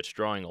whether it's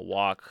drawing a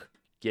walk,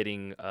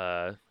 getting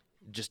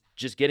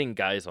just getting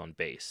guys on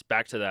base.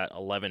 Back to that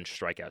 11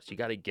 strikeouts. You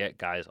got to get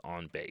guys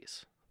on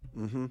base.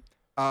 Mm-hmm.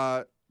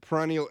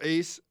 Perennial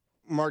ace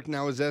Mark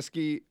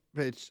Nowaczewski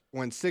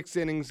went 6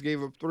 innings,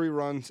 gave up 3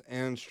 runs,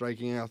 and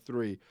striking out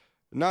 3.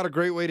 Not a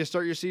great way to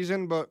start your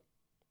season, but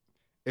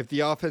if the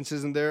offense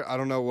isn't there, I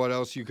don't know what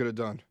else you could have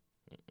done.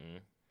 Mm-mm.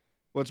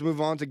 Let's move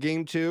on to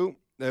Game 2.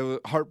 It was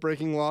a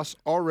heartbreaking loss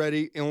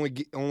already.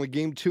 Only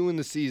Game 2 in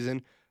the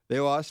season. They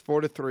lost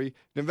 4-3.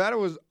 Nevada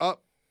was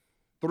up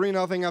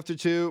 3-0 after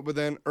 2, but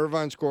then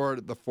Irvine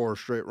scored the 4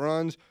 straight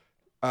runs.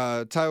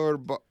 Tyler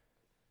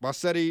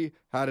Bassetti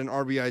had an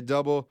RBI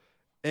double,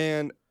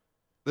 and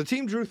the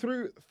team drew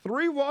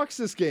 3 walks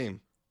this game.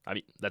 I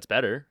mean, that's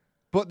better.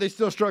 But they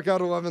still struck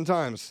out 11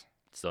 times.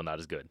 Still not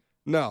as good.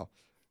 No.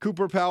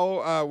 Cooper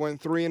Powell went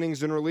 3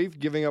 innings in relief,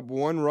 giving up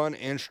 1 run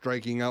and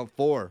striking out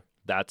 4.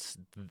 That's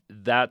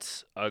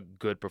a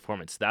good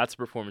performance. That's a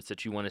performance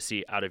that you want to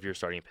see out of your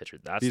starting pitcher.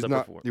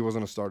 He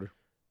wasn't a starter.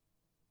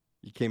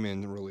 He came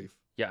in relief.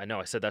 Yeah, I know.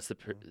 I said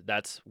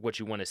that's what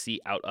you want to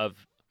see out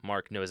of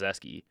Mark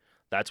Nowaczewski.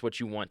 That's what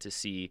you want to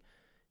see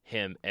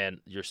him and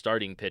your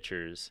starting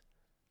pitchers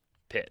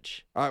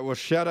pitch. All right, well,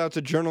 shout out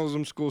to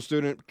journalism school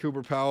student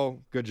Cooper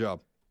Powell. Good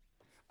job.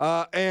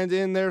 And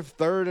in their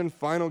third and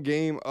final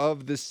game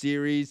of the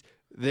series,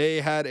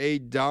 they had a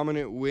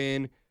dominant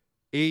win,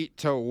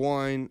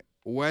 8-1.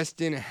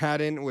 Weston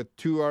Haddon with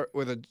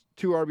a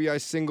 2 RBI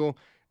single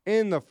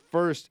in the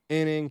first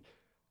inning.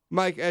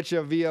 Mike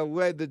Echeverria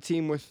led the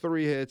team with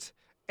 3 hits.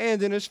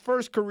 And in his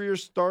first career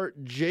start,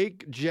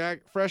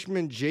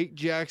 freshman Jake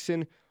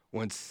Jackson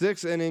went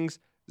 6 innings,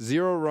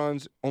 0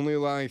 runs, only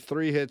allowing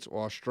 3 hits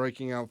while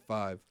striking out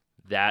 5.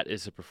 that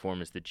is a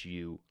performance that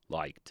you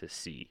like to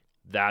see.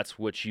 That's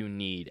what you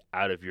need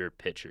out of your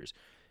pitchers.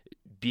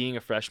 Being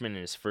a freshman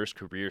in his first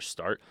career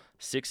start,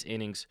 6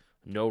 innings,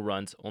 no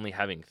runs, only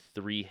having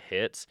 3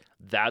 hits,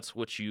 that's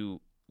what you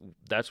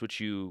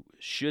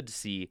should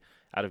see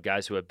out of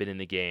guys who have been in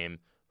the game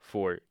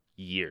for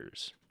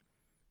years.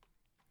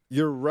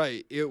 You're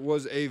right. It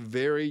was a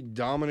very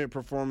dominant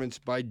performance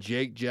by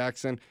Jake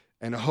Jackson,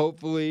 and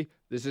hopefully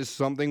this is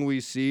something we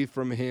see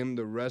from him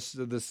the rest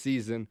of the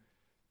season.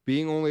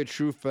 Being only a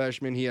true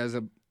freshman, he has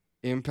a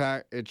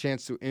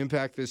chance to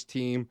impact this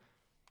team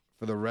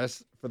for the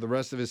rest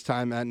of his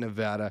time at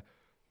Nevada.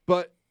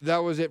 But that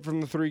was it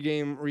from the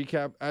 3-game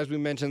recap. As we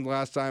mentioned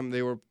last time,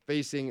 they were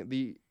facing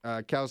the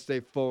Cal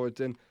State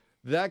Fullerton.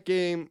 That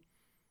game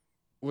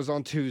was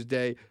on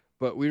Tuesday,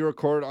 but we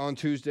record on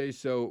Tuesday,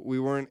 so we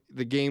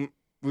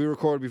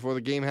record before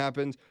the game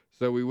happens,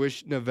 so we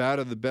wish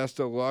Nevada the best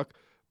of luck.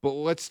 But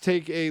let's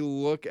take a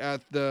look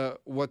at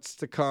what's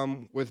to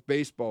come with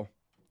baseball.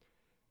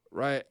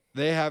 Right,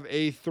 they have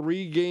a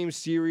 3-game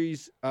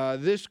series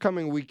this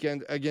coming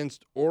weekend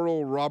against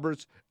Oral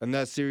Roberts, and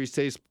that series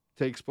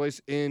takes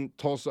place in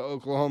Tulsa,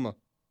 Oklahoma.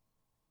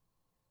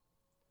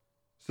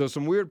 So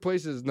some weird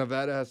places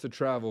Nevada has to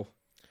travel.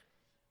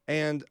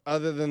 And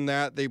other than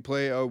that, they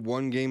play a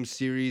 1-game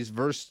series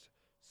versus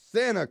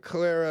Santa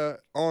Clara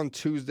on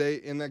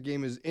Tuesday, and that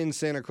game is in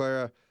Santa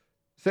Clara.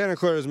 Santa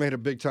Clara's made a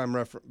big time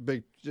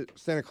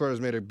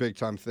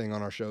thing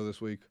on our show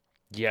this week.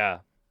 Yeah,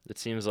 it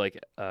seems like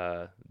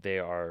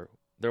they're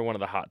one of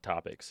the hot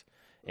topics.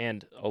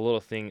 And a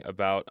little thing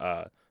about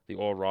the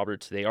Oral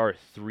Roberts, they are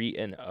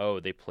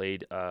 3-0. They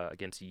played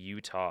against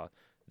Utah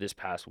this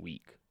past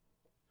week.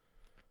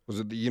 Was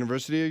it the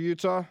University of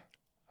Utah?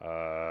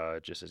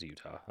 Just as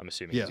Utah. I'm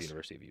assuming Yes. it's the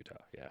University of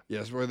Utah. Yeah.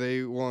 Yes, where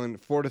they won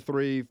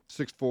 4-3,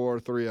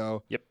 6-4,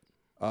 3-0. Yep.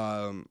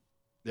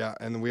 Yeah,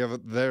 and we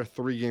have their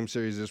 3-game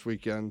series this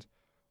weekend.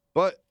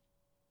 But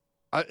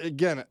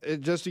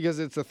just because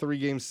it's a 3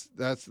 games,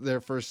 that's their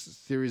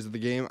first series of the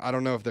game. I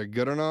don't know if they're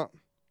good or not.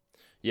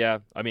 Yeah,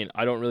 I mean,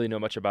 I don't really know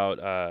much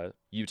about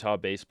Utah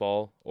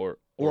baseball or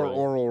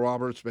Oral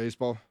Roberts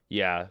baseball.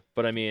 Yeah,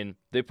 but I mean,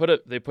 they put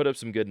up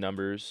some good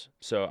numbers,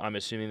 so I'm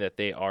assuming that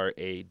they are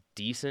a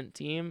decent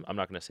team. I'm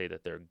not going to say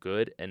that they're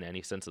good in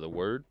any sense of the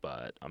word,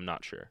 but I'm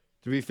not sure.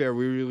 To be fair,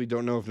 we really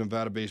don't know if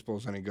Nevada baseball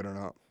is any good or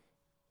not.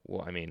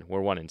 Well, I mean,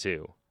 we're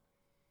 1-2.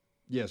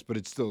 Yes, but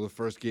it's still the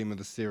first game of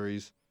the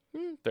series.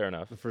 Fair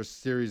enough. The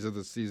first series of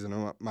the season.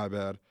 Oh, my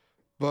bad.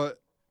 But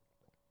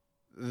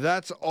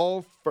that's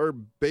all for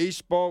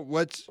baseball.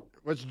 Let's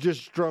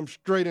just jump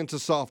straight into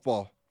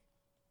softball.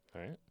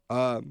 All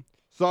right.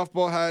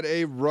 Softball had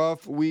a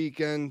rough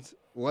weekend,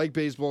 like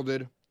baseball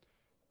did,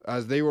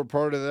 as they were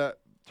part of that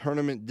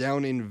tournament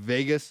down in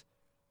Vegas.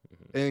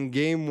 In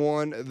Game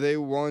 1, they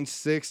won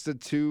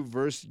 6-2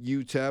 versus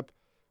UTEP.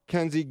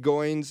 Kenzie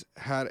Goins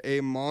had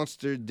a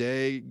monster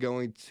day,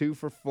 going 2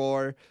 for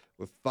 4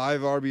 with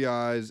 5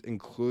 RBIs,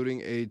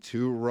 including a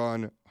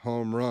 2-run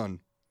home run.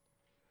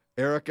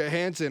 Erica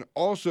Hansen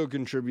also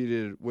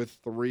contributed with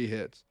 3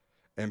 hits.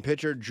 And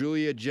pitcher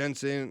Julia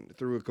Jensen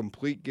threw a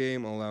complete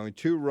game, allowing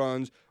 2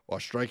 runs while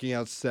striking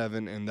out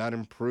 7, and that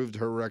improved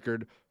her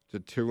record to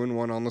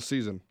 2-1 on the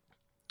season.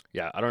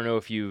 Yeah, I don't know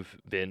if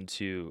you've been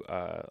to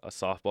a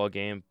softball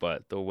game,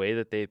 but the way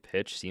that they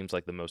pitch seems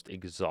like the most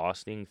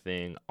exhausting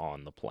thing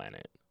on the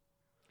planet.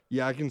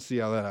 Yeah, I can see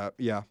how that happens.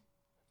 Yeah.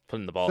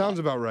 Putting the ball Sounds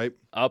about right.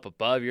 up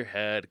above your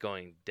head,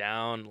 going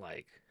down,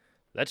 like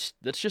that's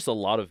just a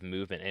lot of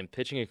movement, and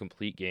pitching a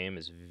complete game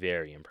is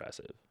very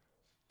impressive.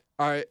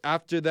 All right,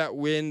 after that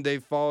win, they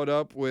followed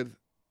up with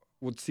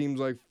what seems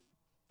like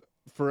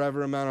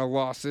forever amount of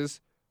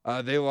losses.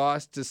 They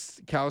lost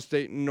to Cal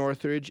State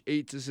Northridge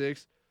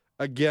 8-6.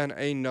 Again,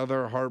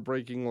 another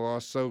heartbreaking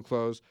loss, so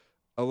close.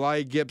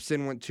 Elia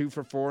Gibson went 2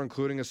 for 4,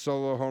 including a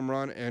solo home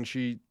run, and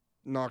she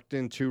knocked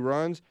in 2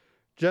 runs.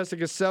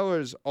 Jessica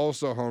Sellers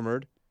also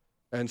homered,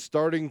 and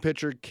starting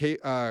pitcher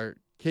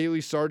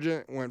Kaylee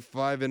Sargent went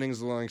 5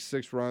 innings, allowing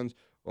 6 runs,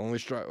 only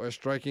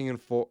striking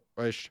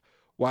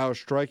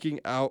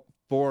out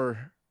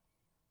 4,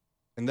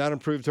 and that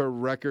improved her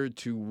record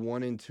to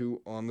 1-2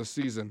 on the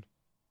season.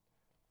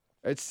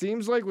 It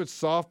seems like with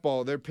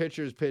softball, their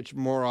pitchers pitch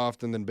more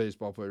often than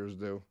baseball players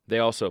do. They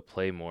also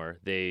play more.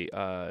 They,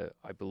 I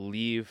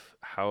believe,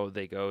 how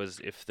they go is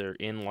if they're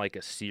in like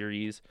a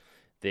series,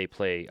 they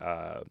play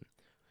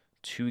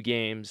 2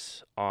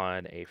 games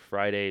on a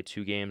Friday,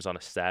 2 games on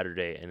a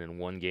Saturday, and then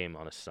 1 game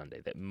on a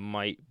Sunday. That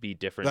might be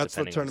different. That's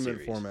the depending on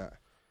tournament series. format.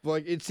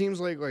 Like it seems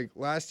like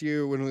last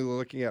year when we were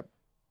looking at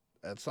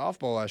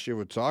softball last year,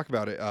 we'd talk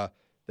about it.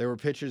 There were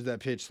pitchers that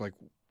pitched like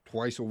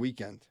twice a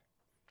weekend.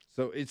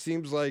 So it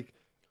seems like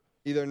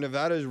either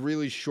Nevada is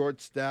really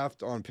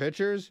short-staffed on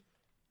pitchers,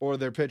 or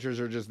their pitchers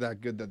are just that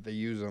good that they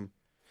use them.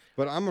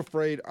 But I'm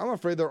afraid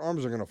their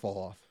arms are going to fall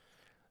off.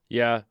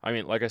 Yeah, I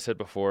mean, like I said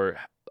before,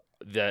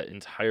 the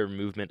entire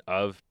movement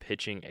of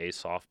pitching a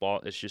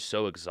softball is just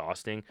so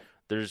exhausting.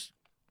 There's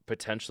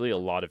potentially a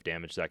lot of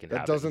damage that can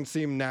happen. That doesn't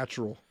seem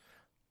natural.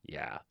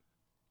 Yeah.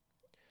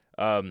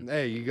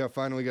 Hey, you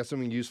finally got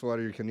something useful out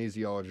of your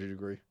kinesiology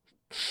degree.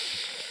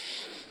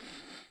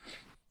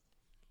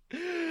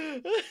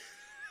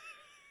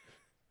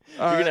 You're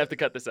gonna have to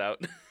cut this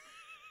out.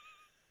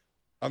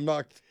 I'm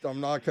not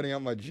cutting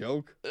out my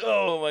joke.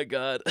 Oh my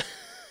god.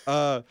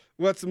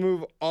 Let's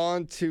move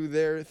on to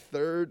their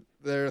third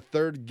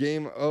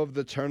game of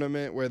the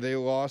tournament, where they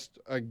lost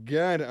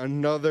again,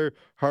 another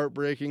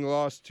heartbreaking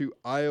loss to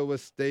Iowa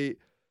State.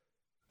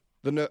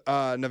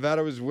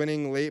 Nevada was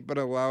winning late, but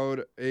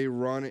allowed a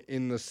run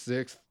in the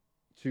sixth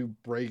to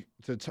break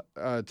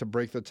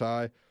the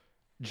tie.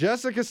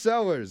 Jessica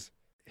Sellers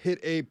hit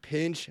a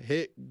pinch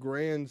hit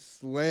grand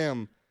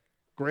salami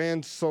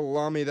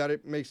that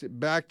it makes it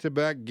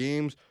back-to-back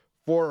games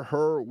for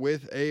her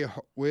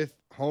with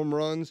home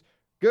runs.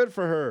 Good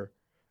for her.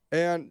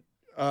 And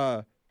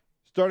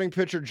starting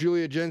pitcher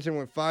Julia Jensen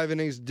went 5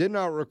 innings, did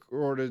not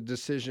record a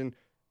decision,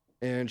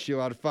 and she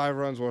allowed 5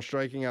 runs while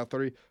striking out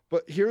 3.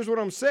 But here's what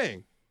I'm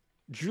saying.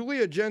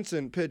 Julia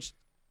Jensen pitched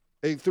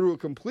through a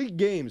complete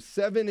game,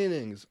 7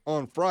 innings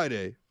on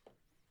Friday,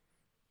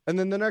 and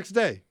then the next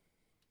day,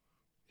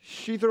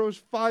 she throws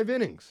 5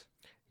 innings.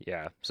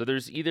 Yeah. So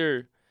there's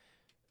either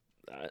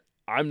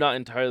I'm not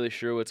entirely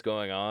sure what's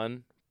going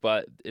on,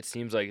 but it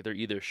seems like they're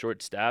either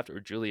short-staffed or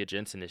Julia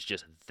Jensen is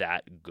just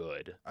that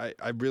good. I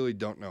really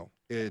don't know.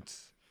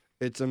 It's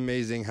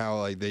amazing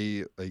how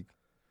it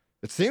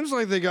seems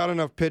like they got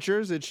enough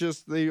pitchers. It's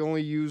just they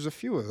only use a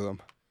few of them.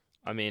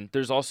 I mean,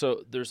 there's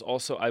also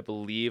I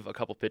believe a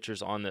couple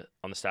pitchers on the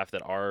staff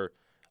that are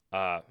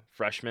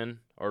freshmen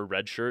or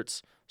red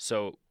shirts.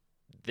 So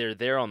they're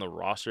there on the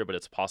roster, but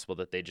it's possible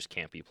that they just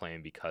can't be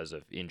playing because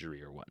of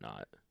injury or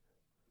whatnot.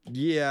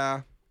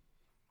 Yeah.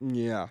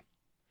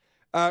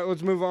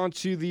 Let's move on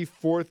to the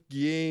fourth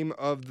game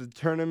of the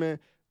tournament.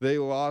 They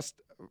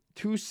lost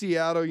to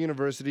Seattle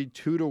University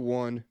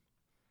 2-1.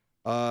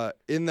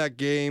 In that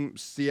game,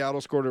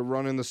 Seattle scored a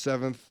run in the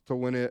 7th to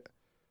win it.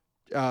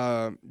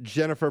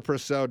 Jennifer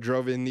Purcell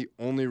drove in the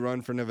only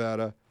run for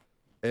Nevada.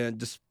 And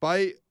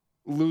despite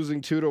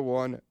losing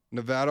 2-1,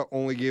 Nevada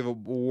only gave up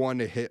 1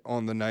 hit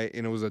on the night,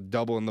 and it was a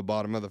double in the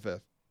bottom of the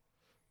 5th.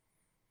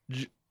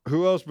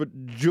 Who else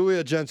but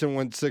Julia Jensen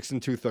went 6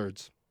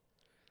 2/3.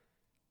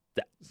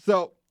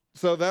 So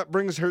that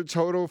brings her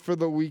total for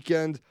the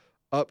weekend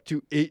up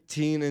to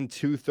 18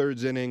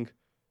 2/3 inning,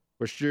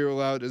 where she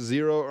allowed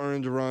 0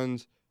 earned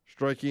runs,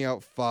 striking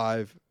out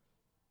 5.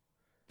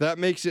 That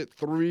makes it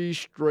 3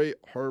 straight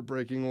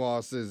heartbreaking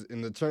losses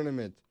in the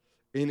tournament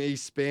in a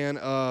span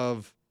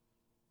of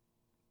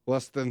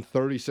less than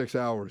 36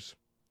 hours.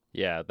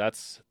 Yeah,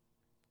 that's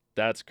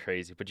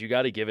crazy. But you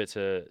got to give it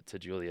to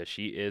Julia.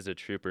 She is a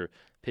trooper.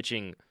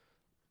 Pitching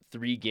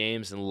 3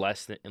 games in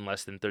less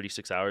than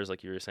 36 hours,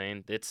 like you were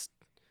saying, it's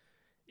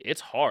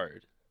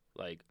hard.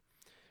 Like,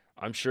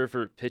 I'm sure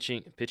for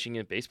pitching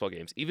in baseball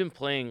games, even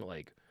playing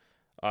like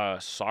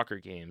soccer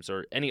games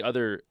or any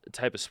other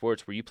type of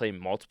sports where you play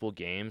multiple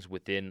games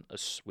within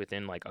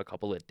like a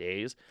couple of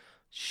days.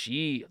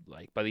 She,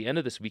 like, by the end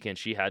of this weekend,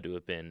 she had to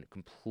have been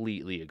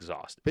completely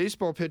exhausted.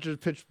 Baseball pitchers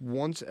pitch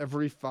once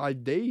every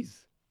 5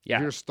 days. Yeah.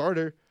 If you're a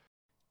starter.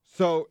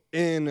 So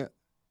in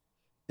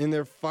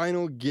their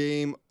final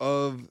game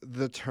of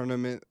the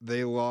tournament,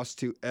 they lost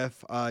to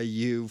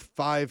FIU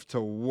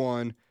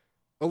 5-1.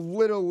 A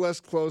little less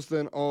close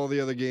than all the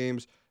other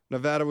games.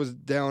 Nevada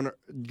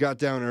got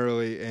down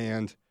early,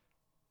 and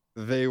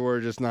they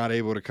were just not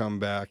able to come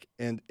back.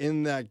 And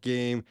in that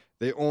game,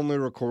 they only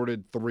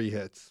recorded 3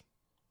 hits.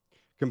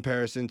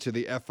 Comparison to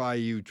the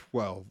FIU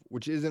 12,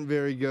 which isn't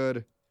very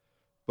good.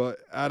 But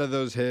out of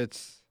those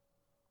hits,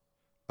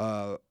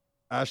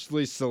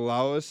 Ashley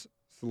Salawis,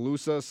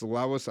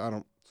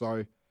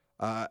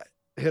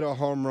 hit a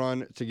home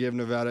run to give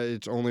Nevada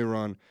its only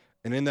run.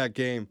 And in that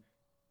game,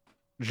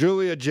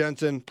 Julia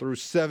Jensen threw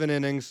 7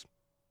 innings,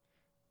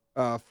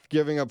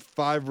 giving up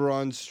 5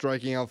 runs,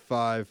 striking out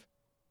 5.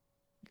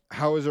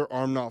 How is her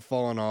arm not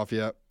fallen off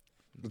yet?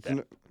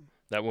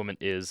 That woman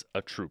is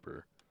a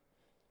trooper.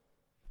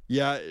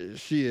 Yeah,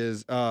 she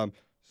is. So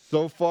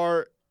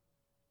far,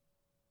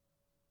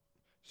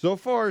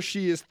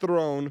 she is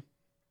thrown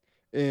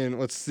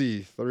in,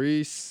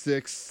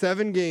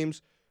 7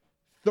 games,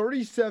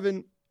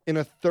 37 in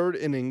a third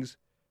innings,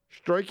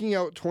 striking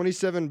out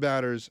 27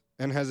 batters,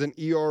 and has an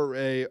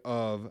ERA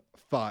of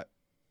 5.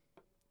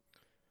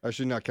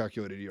 Actually, not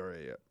calculated ERA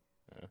yet.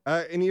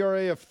 An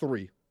ERA of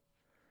 3.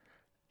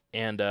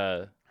 And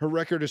her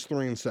record is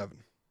 3-7.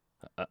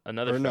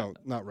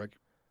 Not record.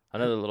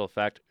 Another little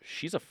fact: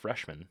 she's a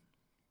freshman.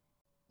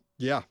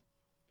 Yeah.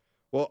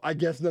 Well, I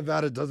guess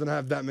Nevada doesn't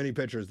have that many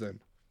pitchers then.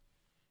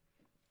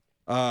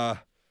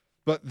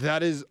 But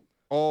that is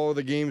all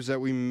the games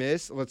that we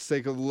missed. Let's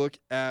take a look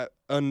at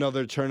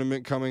another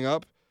tournament coming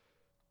up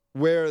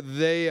where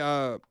they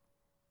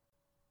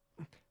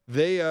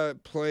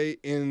play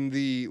in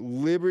the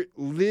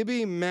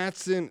Libby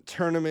Matson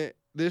tournament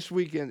this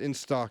weekend in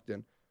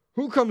Stockton.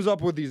 Who comes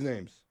up with these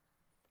names?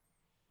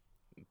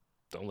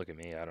 Don't look at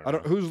me. I don't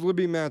know. Who's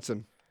Libby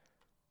Matson?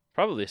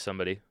 Probably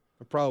somebody.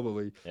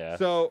 Probably. Yeah.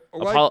 So,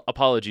 like,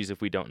 Apologies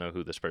if we don't know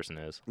who this person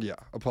is. yeah,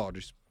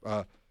 apologies.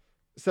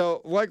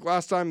 So, like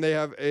last time, they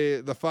have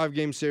the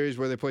 5-game series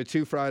where they play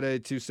 2 Friday,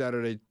 2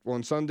 Saturday,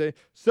 1 Sunday.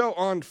 So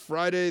on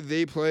Friday,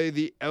 they play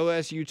the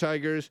LSU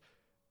Tigers,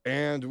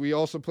 and we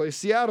also play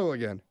Seattle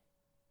again.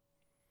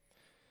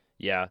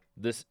 Yeah,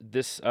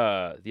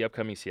 the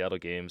upcoming Seattle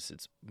games,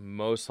 it's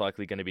most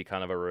likely going to be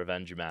kind of a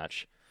revenge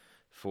match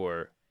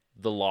for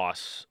the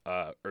loss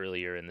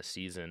earlier in the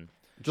season.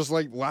 Just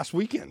like last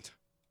weekend.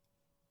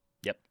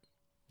 Yep,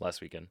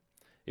 last weekend.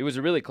 It was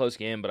a really close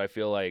game, but I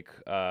feel like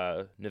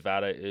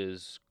Nevada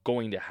is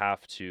going to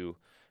have to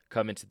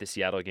come into the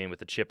Seattle game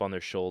with a chip on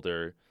their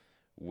shoulder,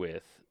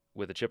 with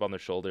a chip on their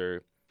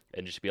shoulder,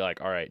 and just be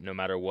like, all right, no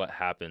matter what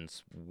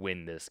happens,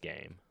 win this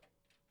game.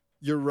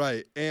 You're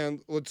right.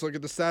 And let's look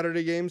at the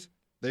Saturday games.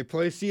 They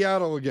play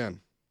Seattle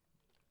again.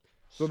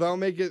 So that'll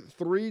make it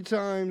 3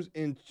 times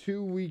in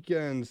 2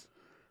 weekends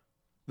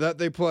that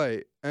they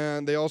play.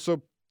 And they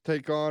also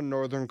take on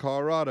Northern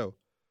Colorado.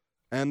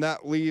 And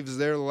that leaves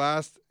their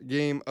last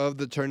game of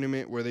the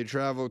tournament where they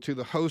travel to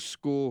the host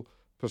school,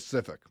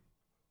 Pacific.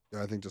 You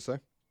got anything to say?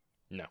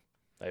 No.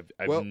 I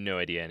have no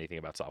idea anything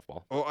about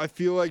softball. Well, I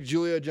feel like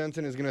Julia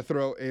Jensen is going to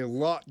throw a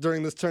lot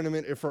during this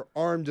tournament if her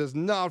arm does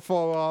not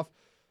fall off.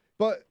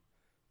 But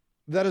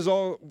that is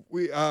all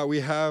we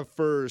have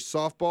for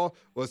softball.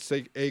 Let's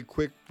take a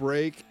quick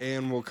break,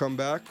 and we'll come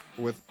back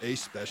with a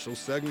special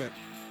segment.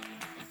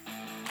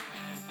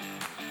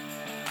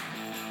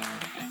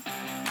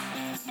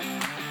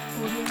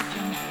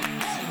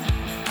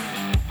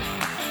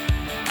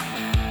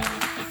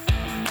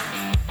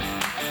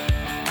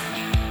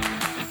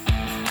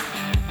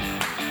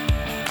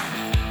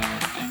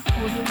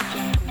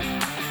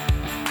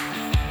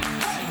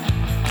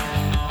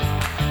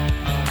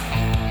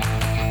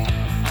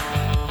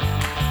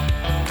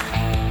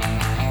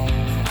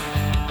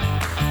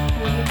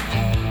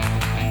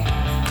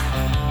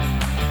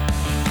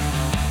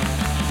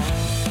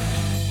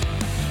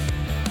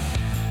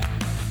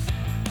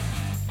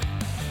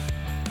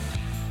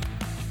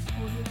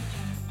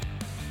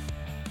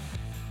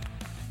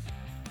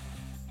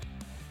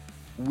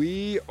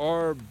 We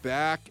are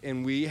back,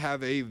 and we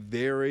have a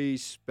very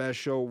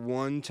special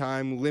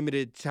one-time,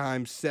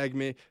 limited-time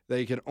segment that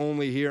you can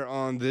only hear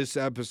on this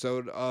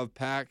episode of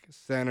Pack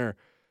Center.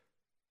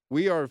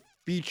 We are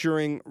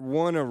featuring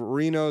one of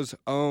Reno's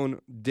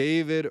own,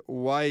 David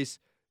Weiss.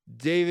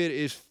 David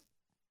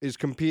is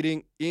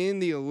competing in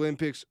the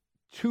Olympics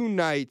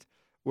tonight,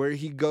 where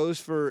he goes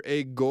for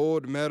a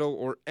gold medal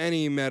or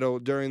any medal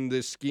during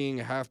the skiing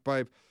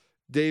halfpipe.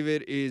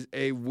 David is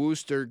a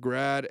Worcester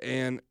grad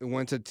and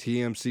went to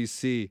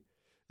TMCC.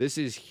 This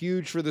is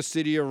huge for the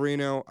city of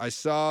Reno. I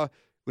saw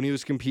when he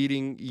was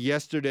competing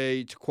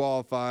yesterday to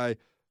qualify,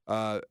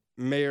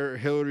 Mayor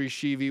Hillary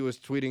Sheevy was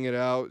tweeting it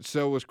out.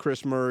 So was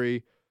Chris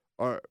Murray.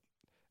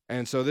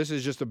 And so this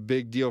is just a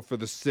big deal for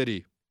the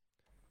city.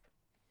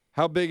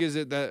 How big is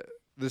it that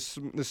this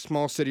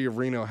small city of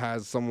Reno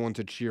has someone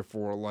to cheer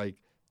for like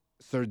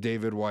Sir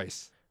David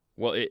Weiss?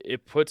 Well,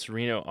 it puts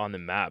Reno on the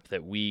map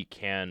that we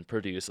can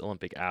produce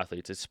Olympic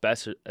athletes,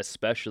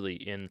 especially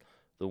in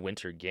the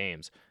Winter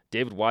Games.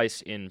 David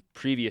Weiss, in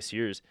previous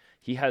years,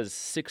 he has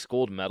 6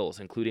 gold medals,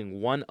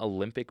 including 1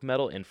 Olympic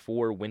medal and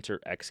 4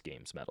 Winter X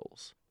Games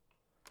medals.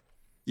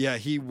 Yeah,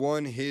 he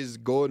won his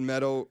gold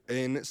medal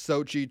in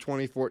Sochi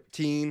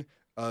 2014,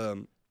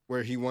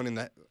 where he won in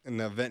the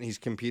event he's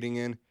competing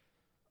in.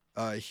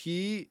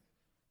 He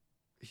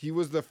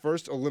was the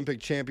first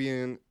Olympic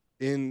champion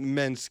in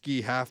men's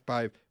ski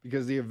halfpipe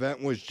because the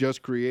event was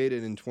just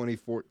created in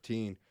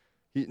 2014.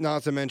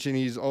 Not to mention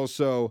he's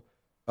also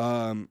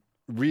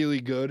really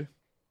good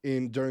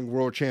during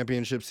World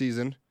Championship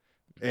season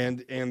and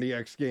the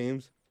X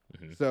Games.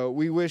 Mm-hmm. So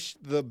we wish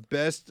the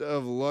best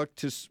of luck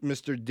to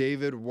Mr.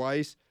 David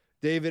Weiss.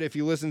 David, if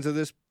you listen to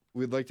this,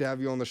 we'd like to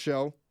have you on the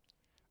show.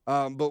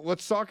 But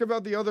let's talk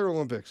about the other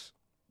Olympics.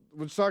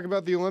 Let's talk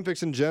about the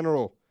Olympics in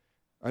general.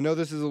 I know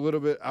this is a little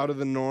bit out of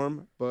the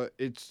norm, but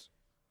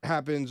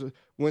happens.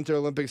 Winter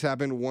Olympics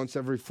happen once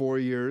every 4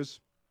 years.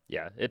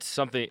 Yeah, it's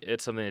something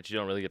that you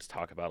don't really get to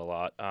talk about a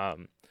lot.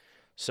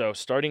 So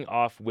starting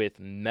off with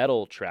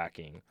medal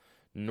tracking,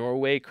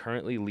 Norway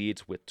currently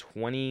leads with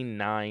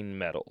 29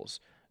 medals.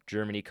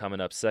 Germany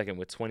coming up second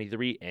with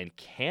 23, and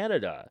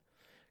Canada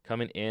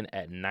coming in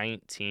at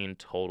 19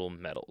 total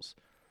medals.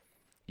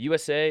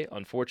 USA,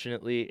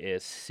 unfortunately,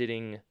 is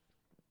sitting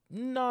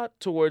not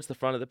towards the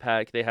front of the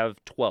pack. They have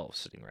 12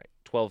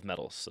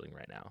 medals sitting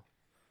right now.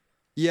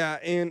 Yeah,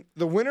 and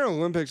the Winter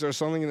Olympics are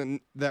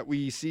something that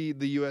we see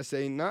the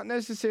USA not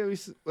necessarily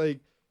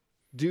like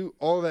do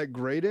all that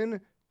great in,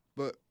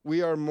 but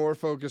we are more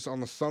focused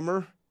on the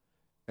summer,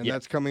 and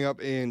that's coming up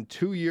in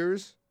 2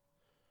 years.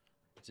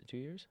 Is it 2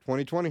 years?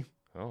 2020.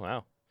 Oh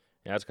wow,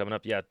 yeah, it's coming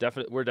up. Yeah,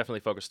 definitely. We're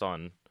definitely focused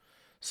on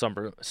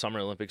summer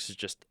Olympics. Is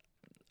just,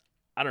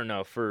 I don't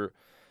know, for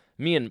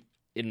me and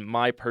in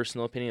my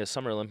personal opinion, the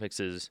Summer Olympics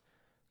is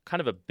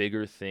kind of a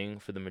bigger thing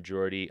for the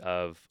majority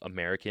of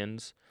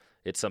Americans.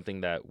 It's something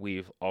that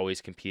we've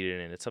always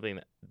competed in. It's something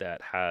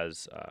that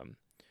has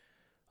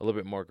a little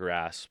bit more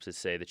grasp to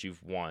say that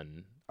you've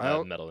won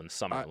a medal in the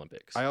Summer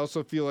Olympics. I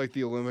also feel like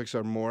the Olympics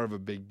are more of a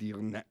big deal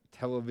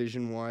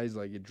television-wise.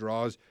 Like, it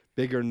draws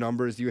bigger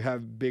numbers. You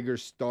have bigger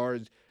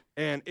stars.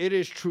 And it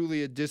is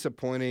truly a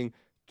disappointment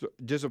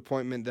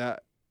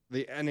that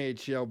the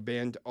NHL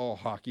banned all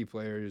hockey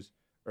players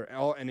or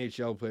all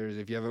NHL players.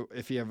 If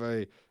you have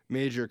a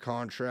major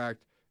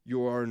contract,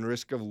 you are in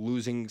risk of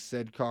losing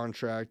said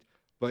contract.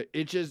 But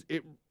it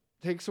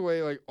takes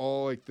away like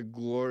all like the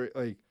glory,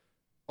 like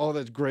all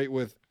that's great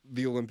with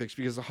the Olympics,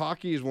 because the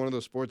hockey is one of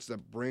those sports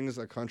that brings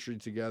a country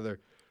together.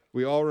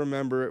 We all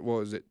remember it. What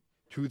was it?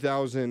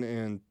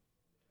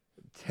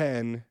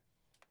 2010,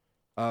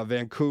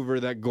 Vancouver,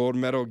 that gold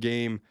medal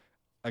game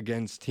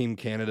against Team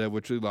Canada,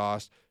 which we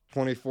lost.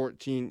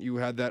 2014, you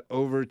had that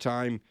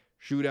overtime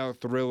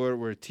shootout thriller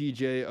where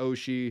TJ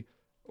Oshie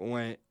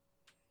went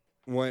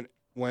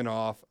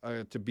off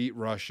to beat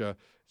Russia.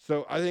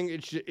 So I think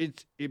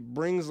it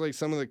brings like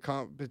some of the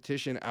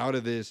competition out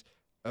of this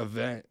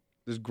event,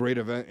 this great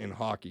event in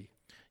hockey.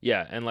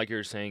 Yeah, and like you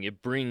were saying,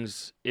 it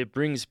brings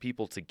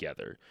people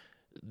together.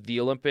 The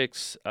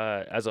Olympics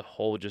as a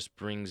whole just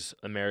brings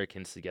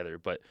Americans together,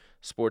 but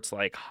sports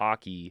like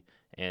hockey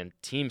and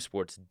team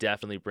sports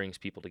definitely brings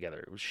people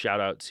together. Shout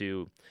out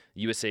to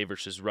USA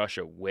versus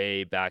Russia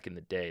way back in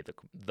the day, the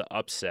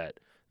upset,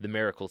 the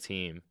miracle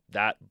team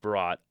that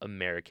brought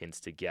Americans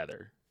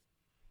together.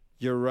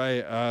 You're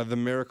right. The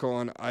Miracle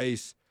on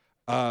Ice.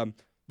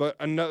 But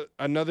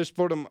another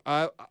sport,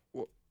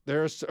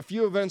 there's a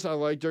few events I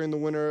like during the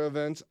winter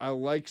events. I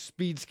like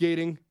speed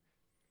skating,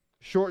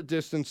 short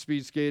distance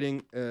speed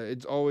skating.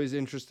 It's always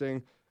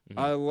interesting. Mm-hmm.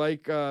 I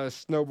like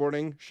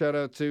snowboarding. Shout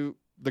out to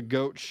the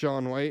GOAT,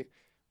 Shaun White,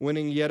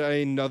 winning yet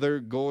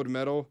another gold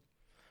medal.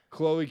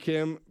 Chloe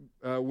Kim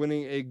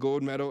winning a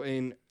gold medal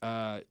in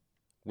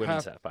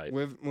women's half pipe.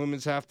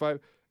 Women's half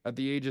pipe at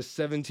the age of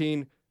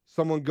 17.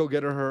 Someone go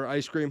get her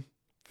ice cream.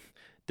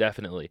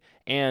 Definitely.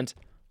 And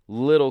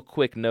little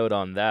quick note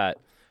on that.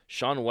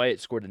 Shaun White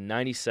scored a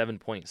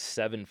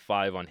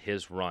 97.75 on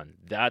his run.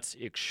 That's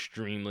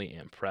extremely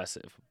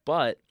impressive.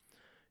 But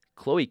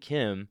Chloe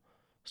Kim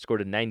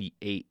scored a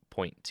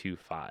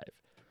 98.25.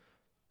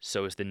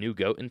 So is the new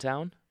GOAT in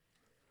town?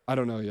 I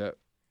don't know yet.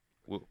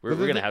 We're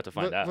going to have to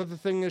find out. But the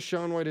thing is,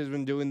 Shaun White has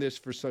been doing this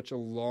for such a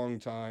long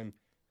time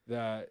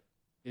that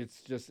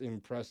it's just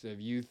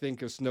impressive. You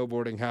think of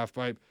snowboarding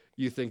halfpipe,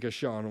 you think of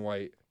Shaun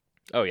White.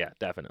 Oh, yeah,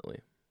 definitely.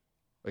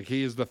 Like,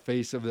 he is the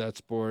face of that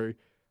sport.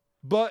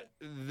 But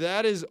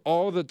that is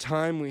all the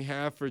time we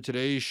have for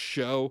today's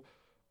show.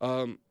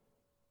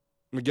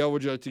 Miguel,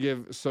 would you like to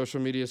give social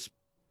media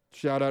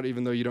shout out,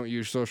 even though you don't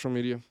use social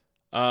media?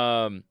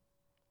 Nah.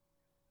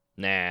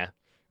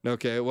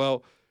 Okay,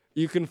 well,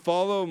 you can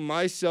follow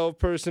myself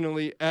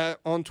personally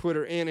on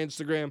Twitter and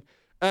Instagram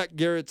at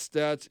Garrett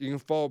Stats. You can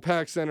follow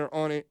Pack Center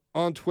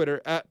on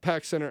Twitter at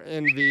Pack Center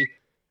NV. You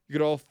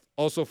could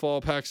also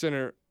follow Pack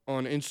Center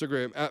on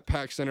Instagram at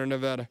Pack Center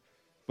Nevada.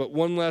 But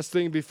one last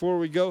thing before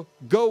we go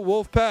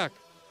Wolfpack!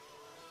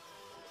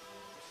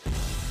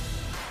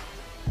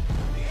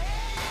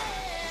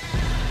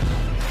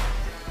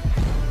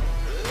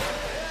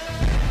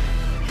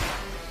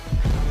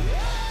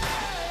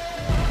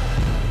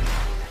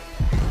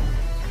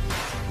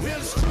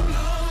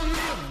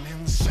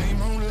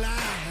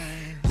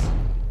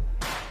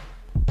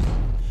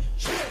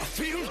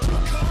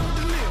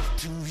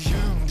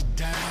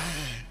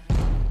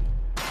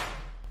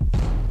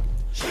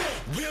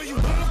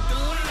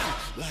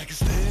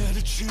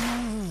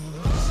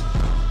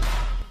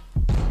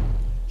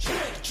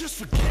 Just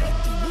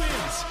forget the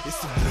wins, it's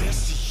the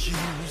best to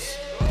use.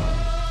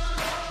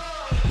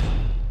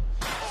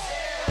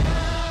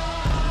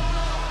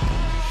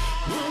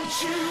 Won't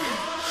you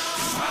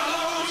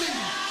follow me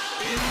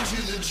into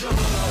the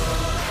jungle?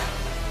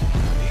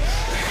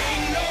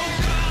 Ain't no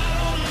God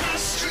on my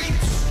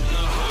streets, in the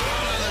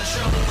heart of the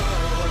jungle.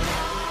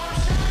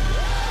 Won't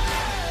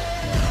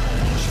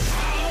you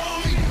follow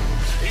me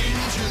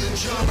into the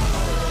jungle?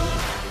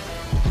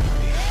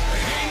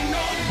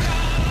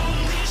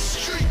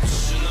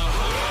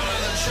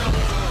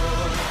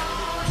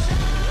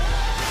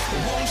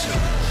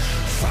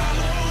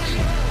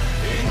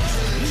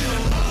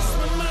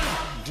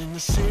 In the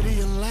city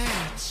of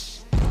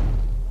lights,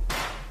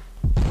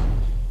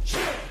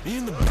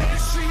 in the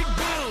backstreet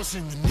balls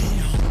and the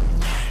neon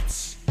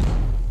lights.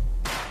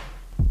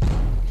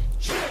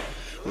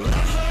 Well, I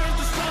heard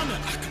the thunder,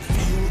 I can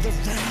feel the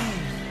rain.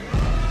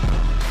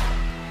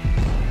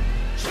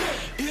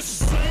 It's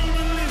the same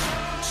religion,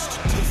 just a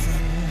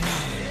different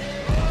name.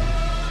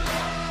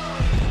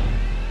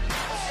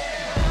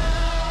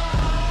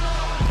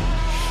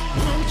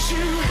 Won't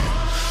you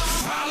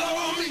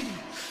follow me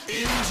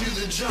into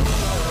the jungle?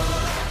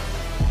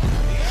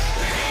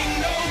 Ain't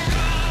no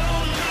God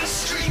on my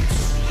streets,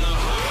 in the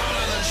heart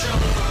of the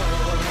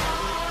jungle.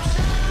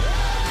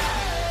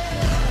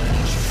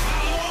 Won't you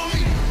follow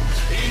me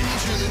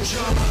into the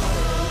jungle?